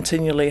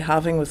continually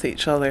having with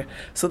each other.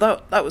 So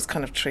that was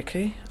kind of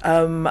tricky.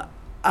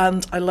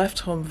 And I left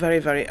home very,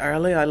 very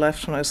early. I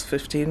left when I was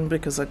 15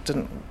 because I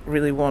didn't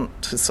really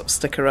want to sort of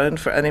stick around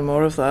for any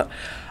more of that.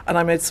 And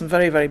I made some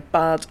very, very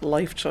bad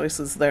life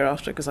choices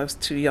thereafter because I was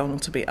too young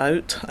to be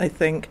out, I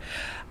think.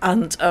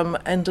 And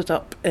ended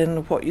up in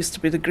what used to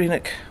be the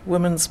Greenock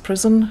Women's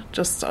Prison,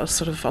 just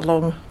sort of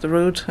along the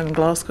road in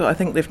Glasgow. I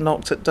think they've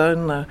knocked it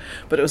down now,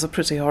 but it was a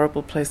pretty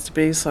horrible place to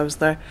be. So I was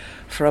there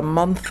for a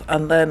month,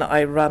 and then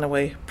I ran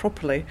away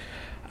properly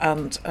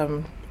and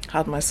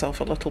had myself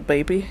a little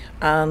baby.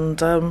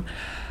 And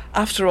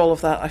after all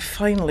of that, I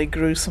finally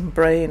grew some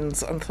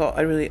brains and thought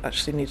I really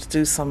actually need to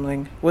do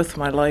something with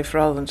my life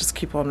rather than just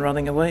keep on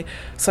running away.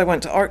 So I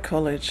went to art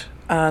college,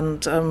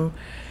 and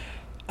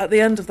at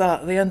the end of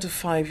that, at the end of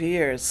 5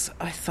 years,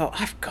 I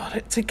thought, I've got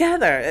it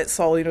together. It's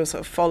all, sort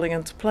of falling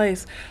into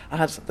place. I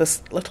had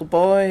this little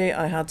boy,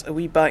 I had a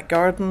wee back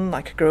garden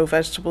I could grow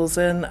vegetables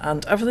in,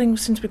 and everything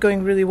seemed to be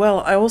going really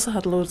well. I also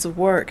had loads of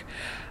work.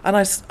 And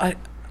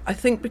I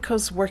think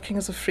because working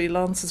as a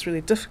freelance is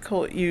really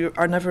difficult, you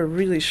are never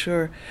really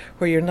sure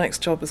where your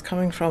next job is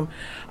coming from.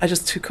 I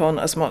just took on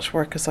as much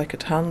work as I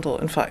could handle.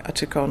 In fact, I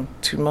took on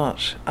too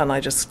much, and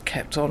I just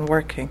kept on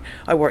working.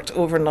 I worked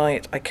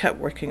overnight, I kept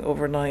working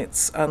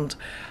overnights, and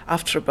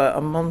after about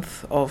a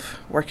month of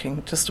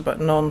working just about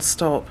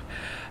non-stop,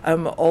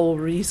 all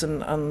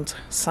reason and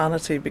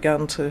sanity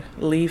began to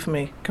leave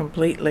me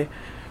completely.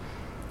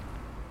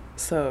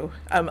 So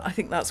I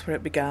think that's where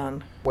it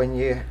began. When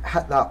you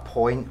hit that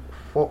point,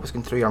 what was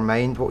going through your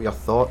mind? What were your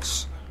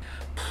thoughts?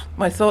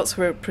 My thoughts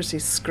were pretty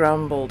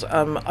scrambled.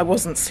 I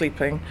wasn't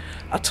sleeping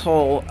at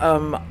all.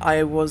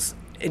 I was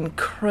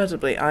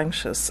incredibly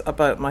anxious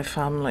about my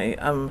family,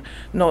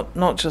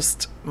 not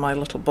just my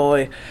little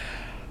boy,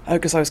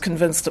 because I was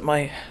convinced that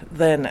my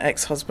then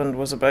ex-husband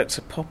was about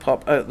to pop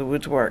up out the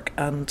woodwork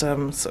and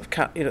sort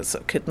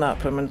of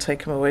kidnap him and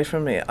take him away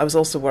from me. I was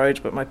also worried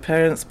about my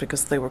parents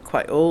because they were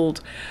quite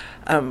old,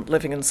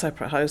 living in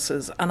separate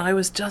houses, and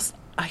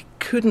I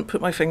couldn't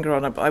put my finger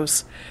on it, but I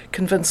was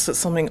convinced that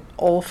something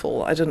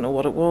awful, I didn't know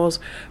what it was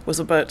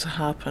about to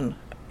happen.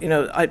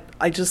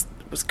 I just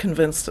was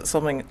convinced that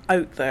something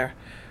out there,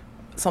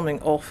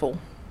 something awful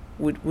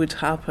would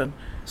happen.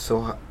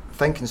 So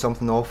thinking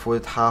something awful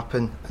would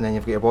happen, and then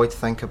you've got your boy to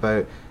think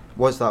about,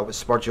 was that what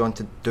spurred you on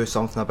to do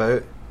something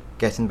about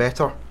getting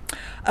better?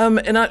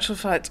 In actual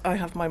fact, I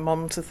have my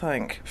mum to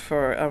thank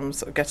for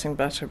sort of getting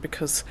better,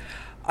 because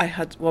I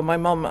had, my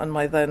mum and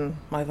my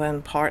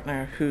then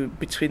partner, who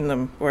between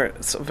them were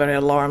sort of very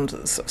alarmed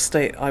at the sort of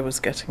state I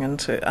was getting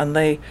into, and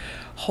they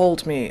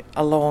hauled me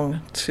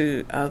along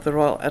to the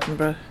Royal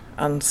Edinburgh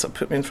and sort of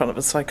put me in front of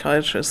a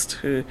psychiatrist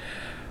who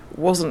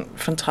wasn't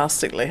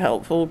fantastically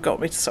helpful,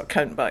 got me to sort of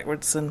count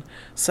backwards in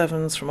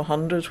sevens from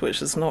 100,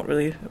 which is not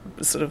really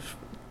sort of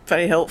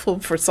very helpful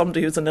for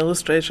somebody who's an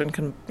illustrator and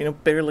can,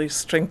 barely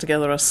string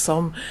together a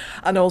sum.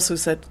 And also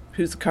said,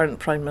 who's the current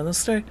Prime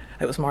Minister?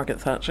 It was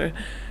Margaret Thatcher.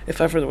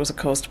 If ever there was a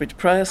cause to be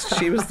depressed,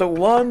 she was the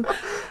one.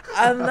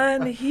 And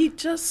then he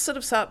just sort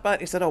of sat back.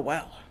 He said, oh,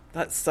 well,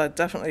 that's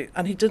definitely...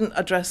 And he didn't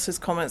address his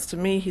comments to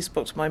me. He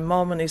spoke to my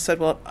mum and he said,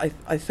 well,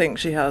 I think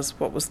she has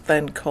what was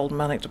then called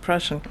manic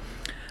depression.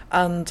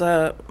 And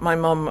my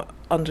mum,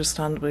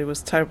 understandably,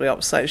 was terribly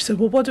upset. She said,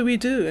 well, what do we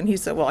do? And he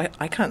said, well,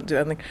 I can't do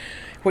anything.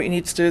 What you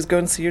need to do is go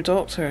and see your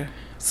doctor.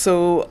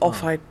 So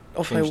off I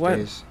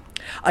went. Days.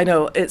 I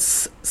know,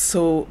 it's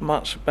so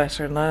much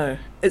better now.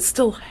 It's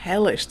still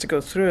hellish to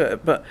go through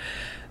it, but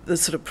the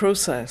sort of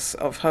process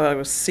of how I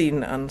was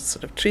seen and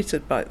sort of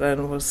treated back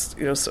then was,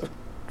 sort of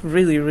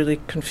really, really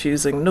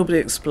confusing. Nobody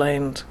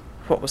explained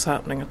what was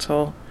happening at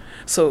all.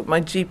 So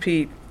my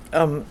GP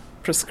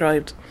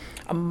prescribed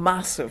a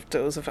massive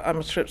dose of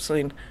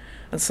amitriptyline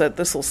and said,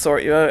 this will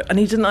sort you out. And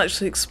he didn't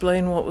actually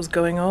explain what was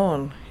going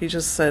on. He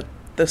just said,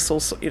 this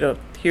will,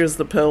 here's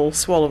the pill,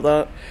 swallow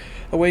that,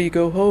 away you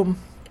go home.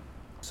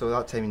 So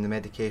that time in the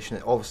medication,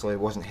 it obviously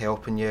wasn't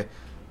helping you. At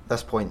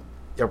this point,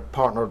 your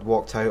partner had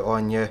walked out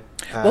on you.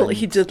 Well,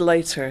 he did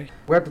later.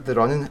 Where did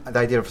the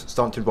idea of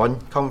starting to run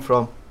come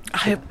from?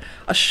 I have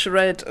a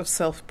shred of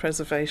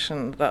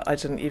self-preservation that I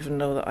didn't even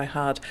know that I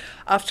had.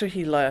 After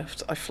he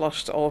left, I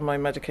flushed all my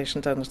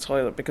medication down the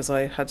toilet because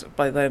I had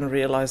by then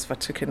realised if I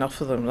took enough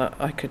of them that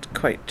I could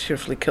quite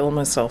cheerfully kill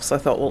myself. So I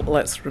thought, well,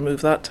 let's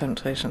remove that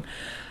temptation.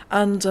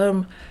 And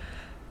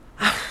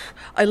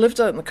I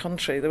lived out in the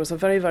country. There was a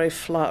very, very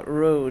flat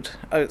road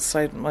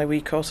outside my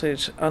wee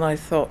cottage, and I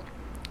thought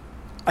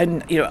I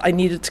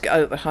needed to get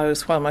out of the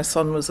house while my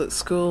son was at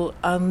school,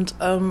 and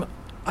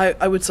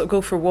I would sort of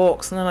go for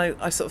walks, and then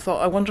I sort of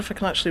thought, I wonder if I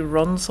can actually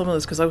run some of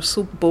this, because I was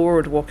so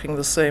bored walking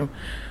the same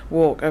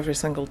walk every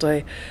single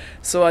day.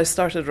 So I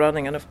started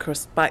running, and of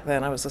course back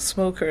then I was a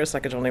smoker, so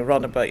I could only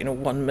run about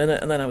 1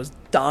 minute, and then I was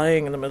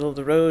dying in the middle of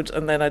the road,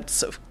 and then I'd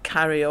sort of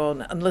carry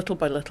on, and little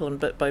by little and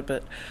bit by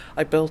bit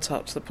I built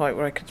up to the point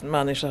where I could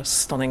manage a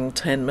stunning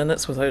 10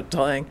 minutes without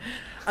dying.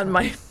 And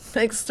my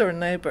next door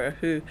neighbour,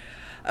 who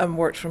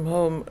worked from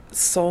home,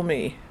 saw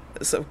me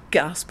sort of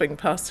gasping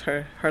past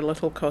her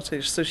little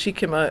cottage, so she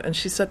came out and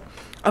she said,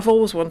 I've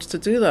always wanted to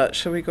do that,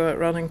 shall we go out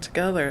running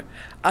together?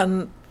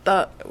 And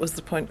that was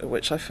the point at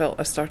which I felt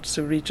I started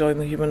to rejoin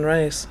the human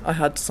race. I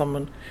had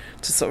someone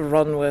to sort of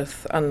run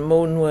with and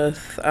moan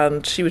with,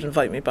 and she would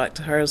invite me back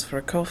to hers for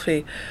a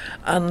coffee,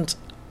 and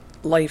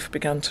life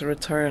began to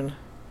return.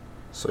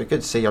 So you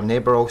could say your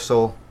neighbour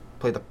also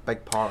played a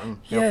big part in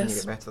helping you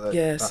Yes, get better at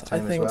yes, that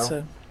time I think as well.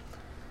 so.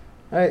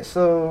 Right,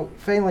 so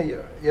finally,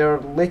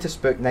 your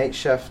latest book, Night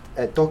Shift,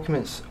 it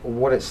documents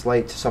what it's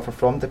like to suffer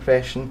from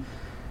depression.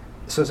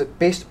 So is it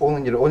based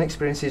only on your own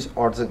experiences,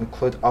 or does it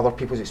include other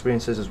people's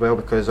experiences as well?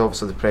 Because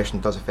obviously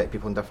depression does affect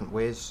people in different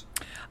ways.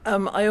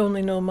 I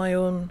only know my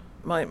own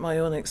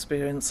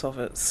experience of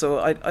it. So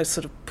I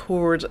sort of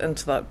poured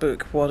into that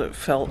book what it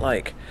felt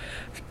like,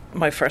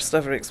 my first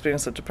ever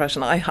experience of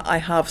depression. I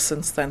have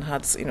since then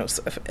had,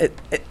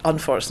 it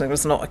unfortunately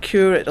was not a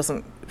cure. It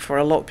doesn't, for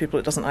a lot of people,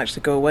 it doesn't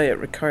actually go away. It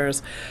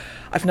recurs.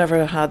 I've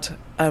never had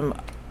a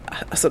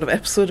sort of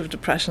episode of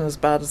depression as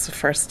bad as the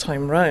first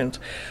time round,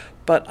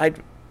 but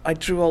I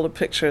drew all the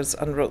pictures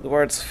and wrote the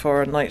words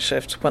for Night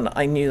Shift when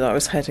I knew that I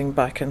was heading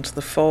back into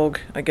the fog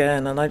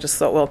again, and I just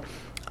thought, well,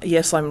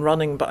 yes, I'm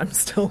running, but I'm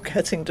still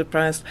getting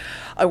depressed.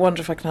 I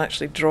wonder if I can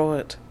actually draw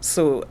it.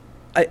 So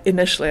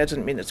initially I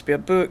didn't mean it to be a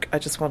book. I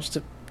just wanted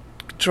to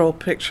draw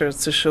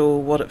pictures to show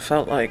what it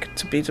felt like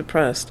to be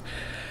depressed.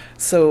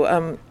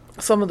 So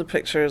some of the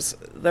pictures,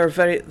 the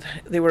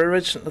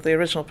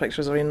original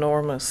pictures are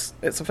enormous.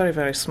 It's a very,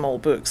 very small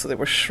book, so they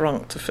were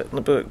shrunk to fit in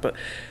the book, but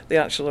the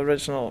actual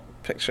original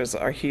pictures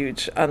are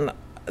huge, and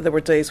there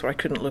were days where I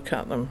couldn't look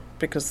at them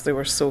because they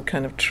were so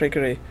kind of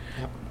triggery.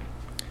 Yep.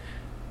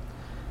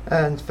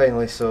 And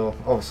finally, so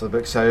obviously the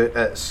book's out,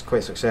 it's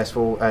quite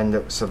successful and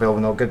it's available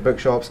in all good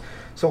bookshops.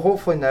 So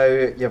hopefully now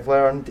you've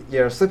learned,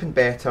 you're sleeping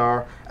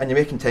better and you're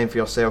making time for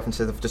yourself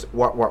instead of just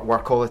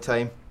work all the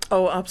time.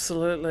 Oh,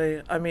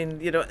 absolutely. I mean,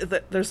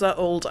 there's that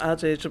old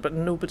adage about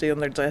nobody on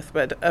their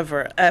deathbed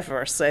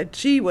ever said,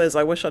 gee whiz,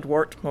 I wish I'd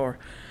worked more.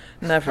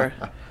 Never.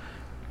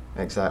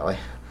 Exactly.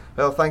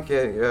 Well, thank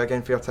you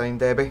again for your time,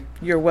 Debbie.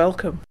 You're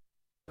welcome.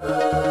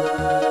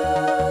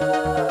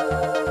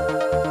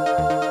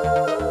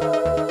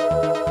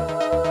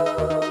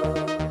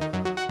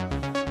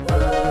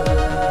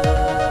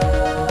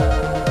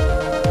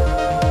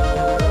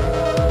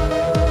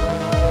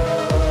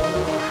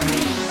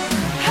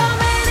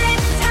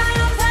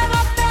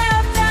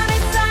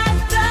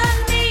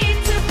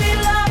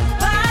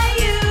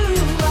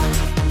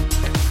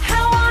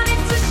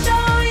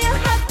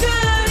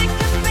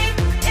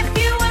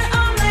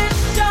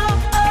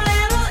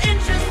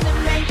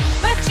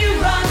 But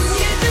you run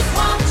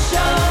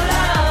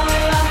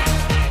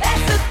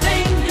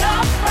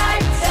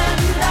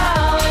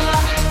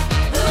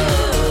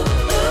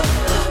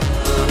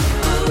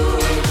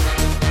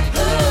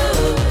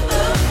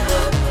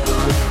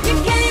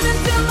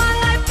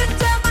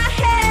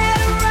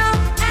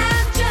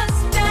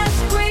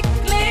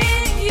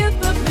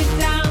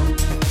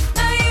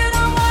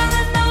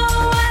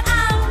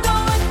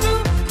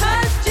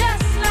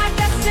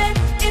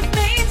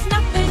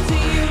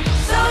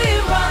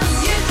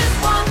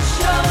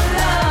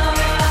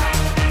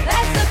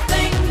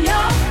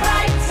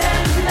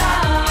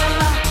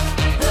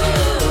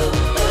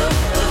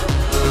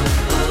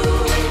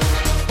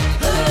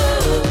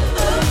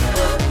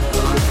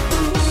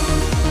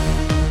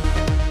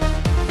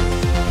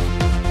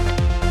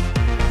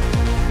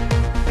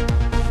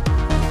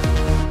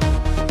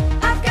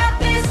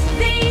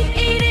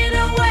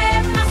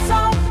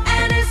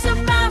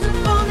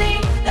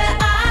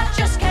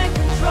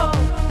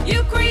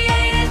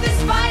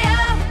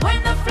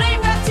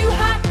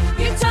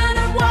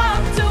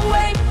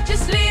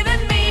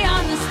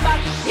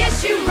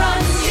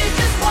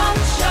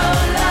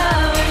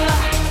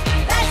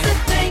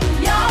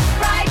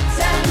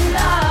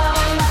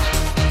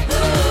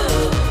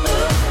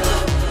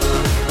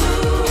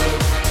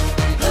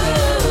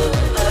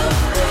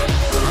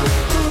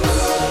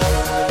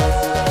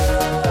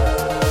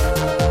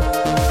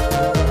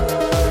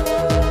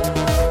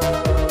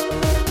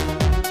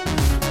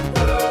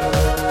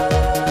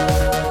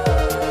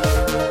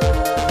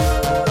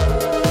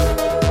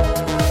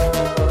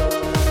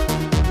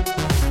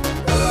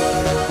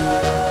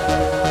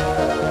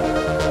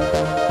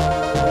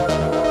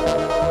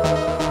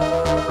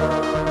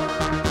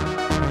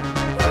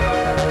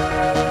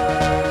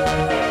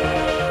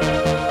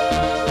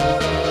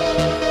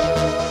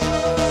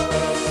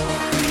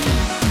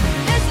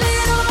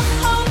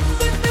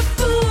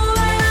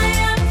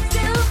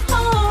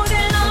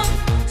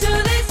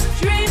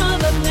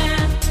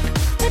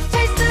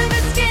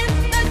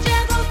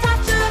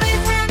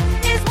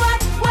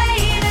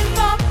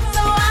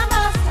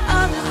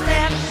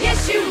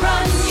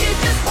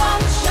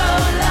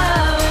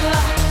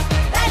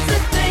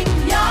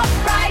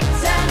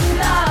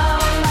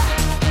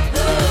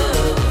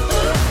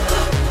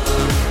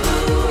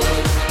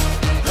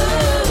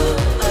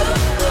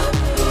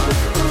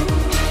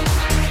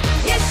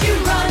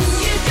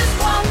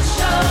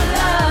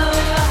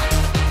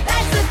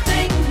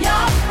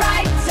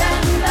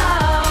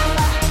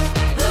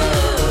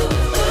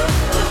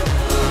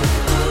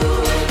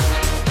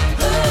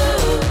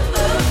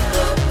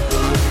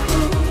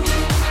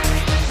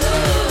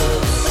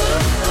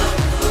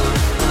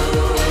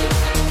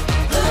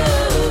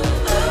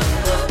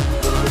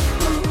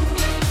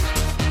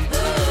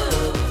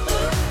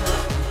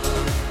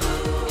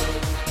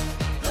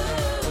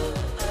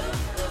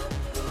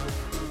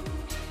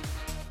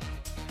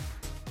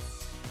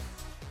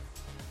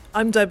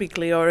I'm Debbie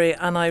Gliori,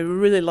 and I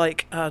really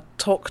like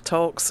Talk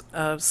Talk's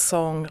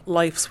song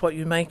 "Life's What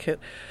You Make It."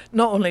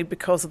 Not only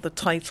because of the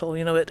title,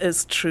 you know, it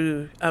is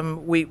true.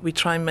 We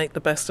try and make the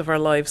best of our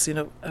lives, you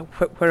know,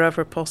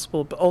 wherever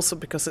possible, but also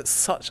because it's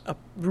such a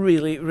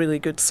really, really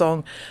good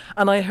song.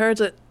 And I heard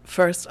it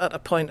first at a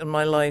point in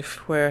my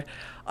life where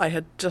I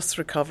had just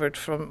recovered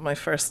from my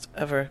first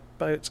ever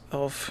bout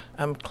of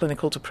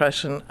clinical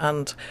depression,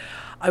 and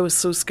I was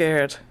so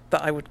scared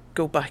that I would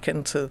go back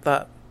into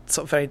that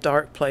sort of very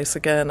dark place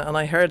again. And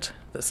I heard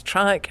this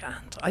track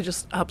and I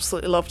just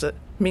absolutely loved it.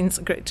 It means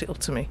a great deal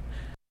to me.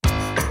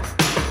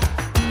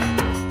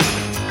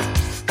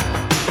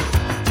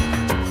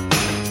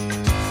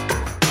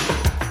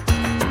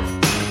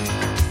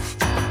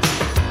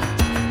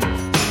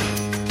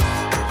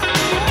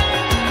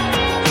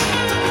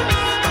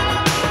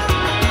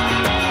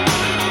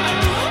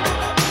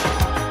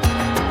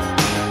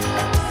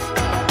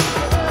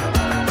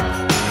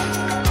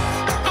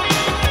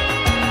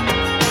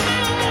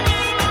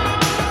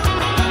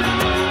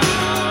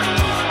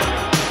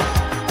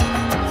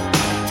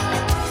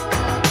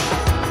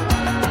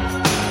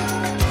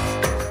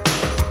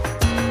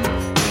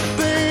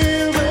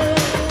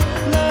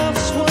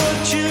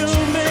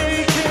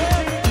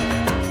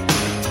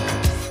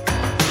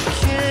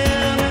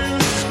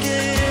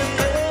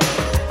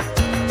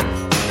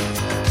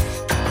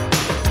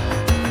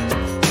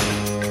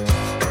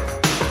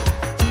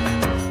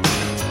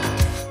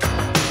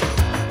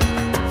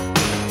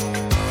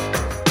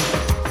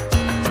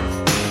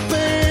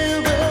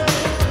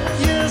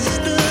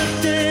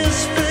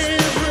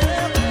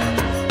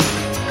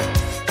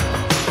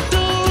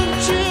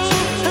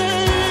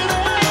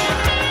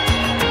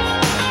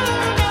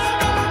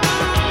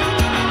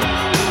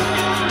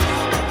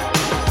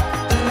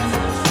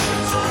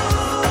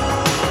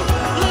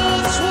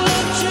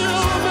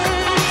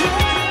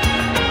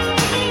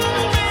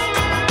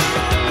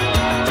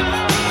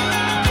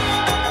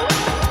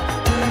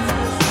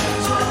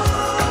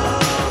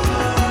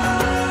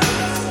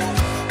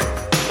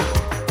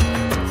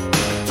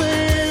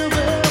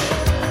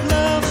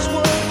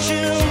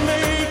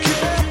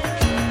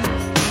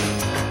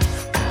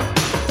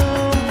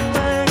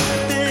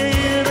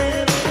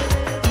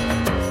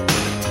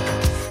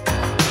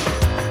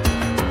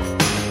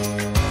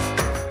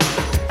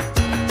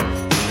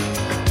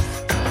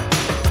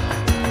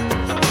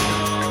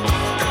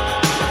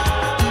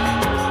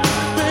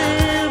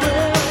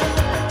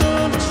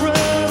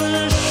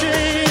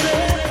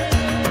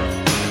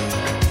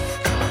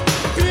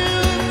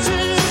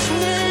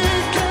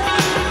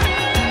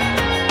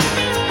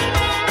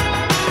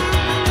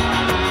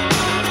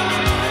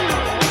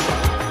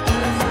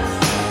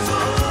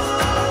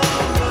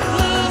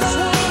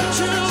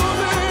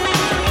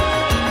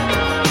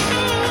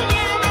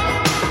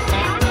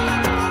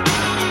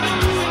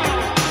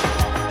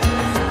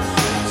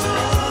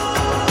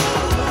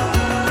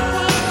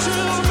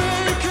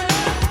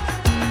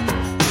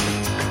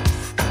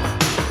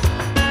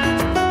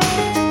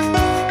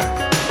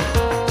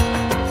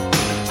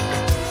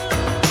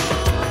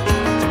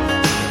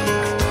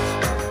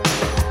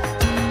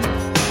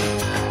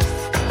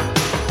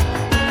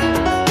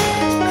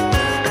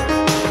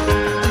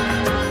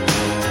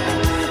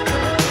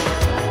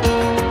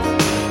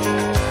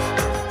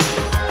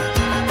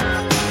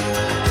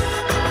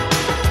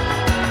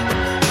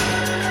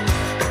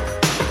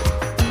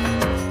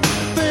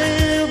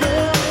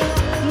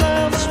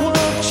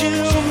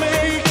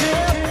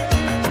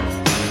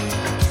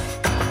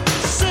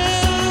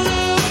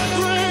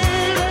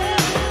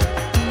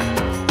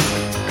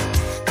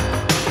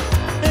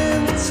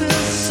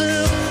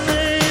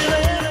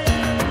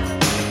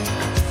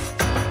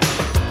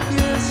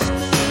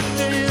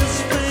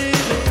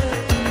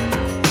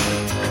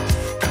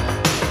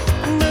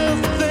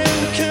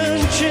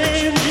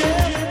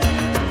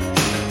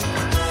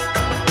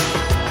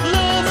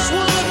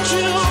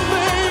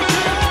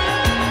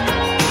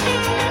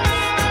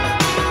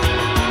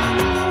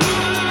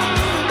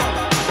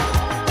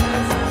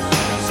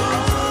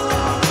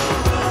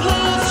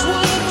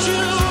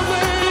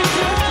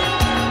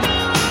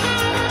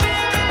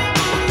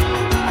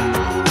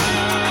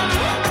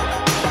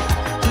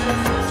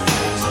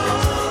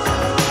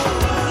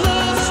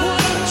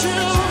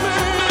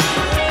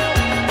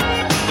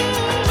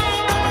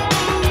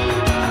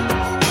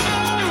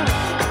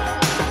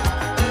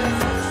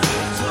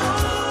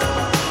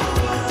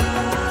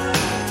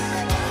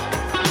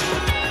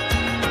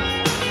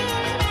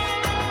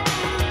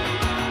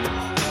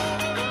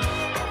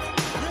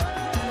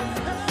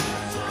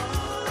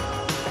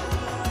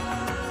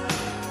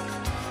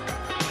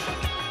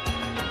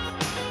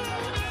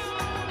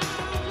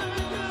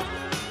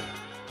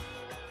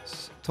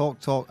 Talk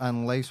Talk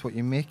and Life's What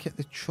You Make It,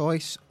 the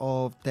choice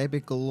of Debbie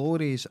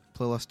Glori's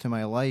Playlist to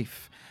My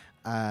Life.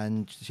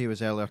 And she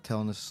was earlier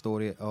telling us the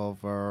story of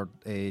her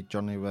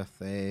journey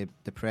with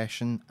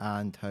depression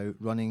and how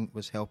running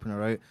was helping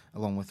her out,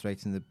 along with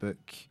writing the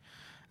book,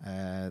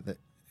 as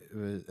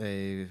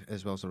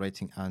well as the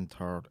writing and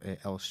her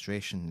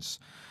illustrations.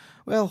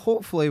 Well,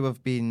 hopefully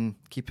we've been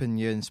keeping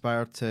you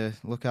inspired to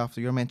look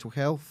after your mental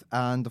health.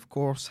 And of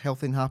course,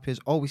 Healthy and Happy is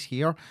always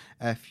here.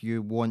 If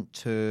you want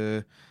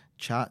to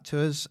chat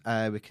to us,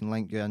 we can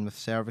link you in with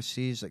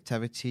services,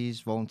 activities,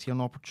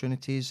 volunteering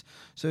opportunities.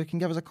 So you can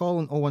give us a call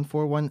on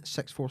 0141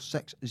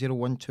 646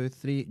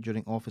 0123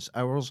 during office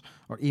hours,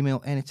 or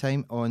email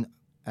anytime on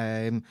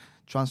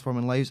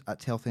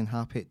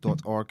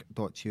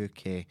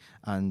transforminglives@healthyandhappy.org.uk,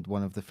 and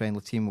one of the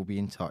friendly team will be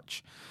in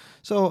touch.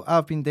 So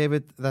I've been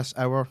David this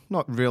hour,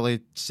 not really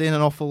saying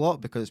an awful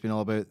lot because it's been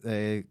all about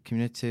the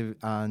community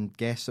and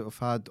guests that we've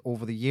had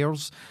over the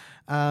years.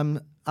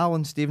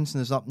 Alan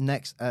Stevenson is up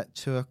next at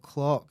 2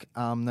 o'clock.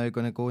 I'm now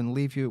going to go and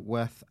leave you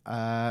with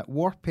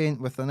Warpaint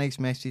with a nice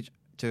message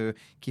to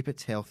keep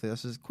it healthy.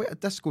 This is quite a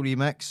disco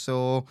remix,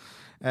 so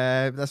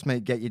this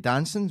might get you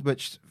dancing,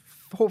 which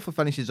hopefully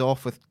finishes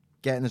off with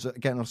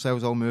getting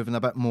ourselves all moving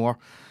a bit more.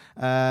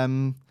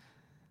 I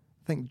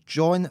think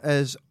John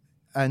is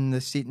in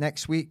the seat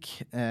next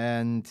week,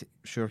 and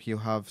sure he'll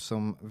have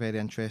some very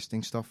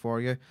interesting stuff for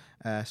you.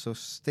 So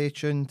stay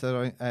tuned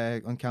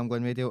on Cam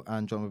Glen Radio,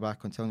 and John will be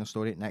back on Telling Your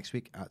Story next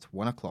week at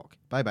 1 o'clock.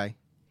 Bye bye.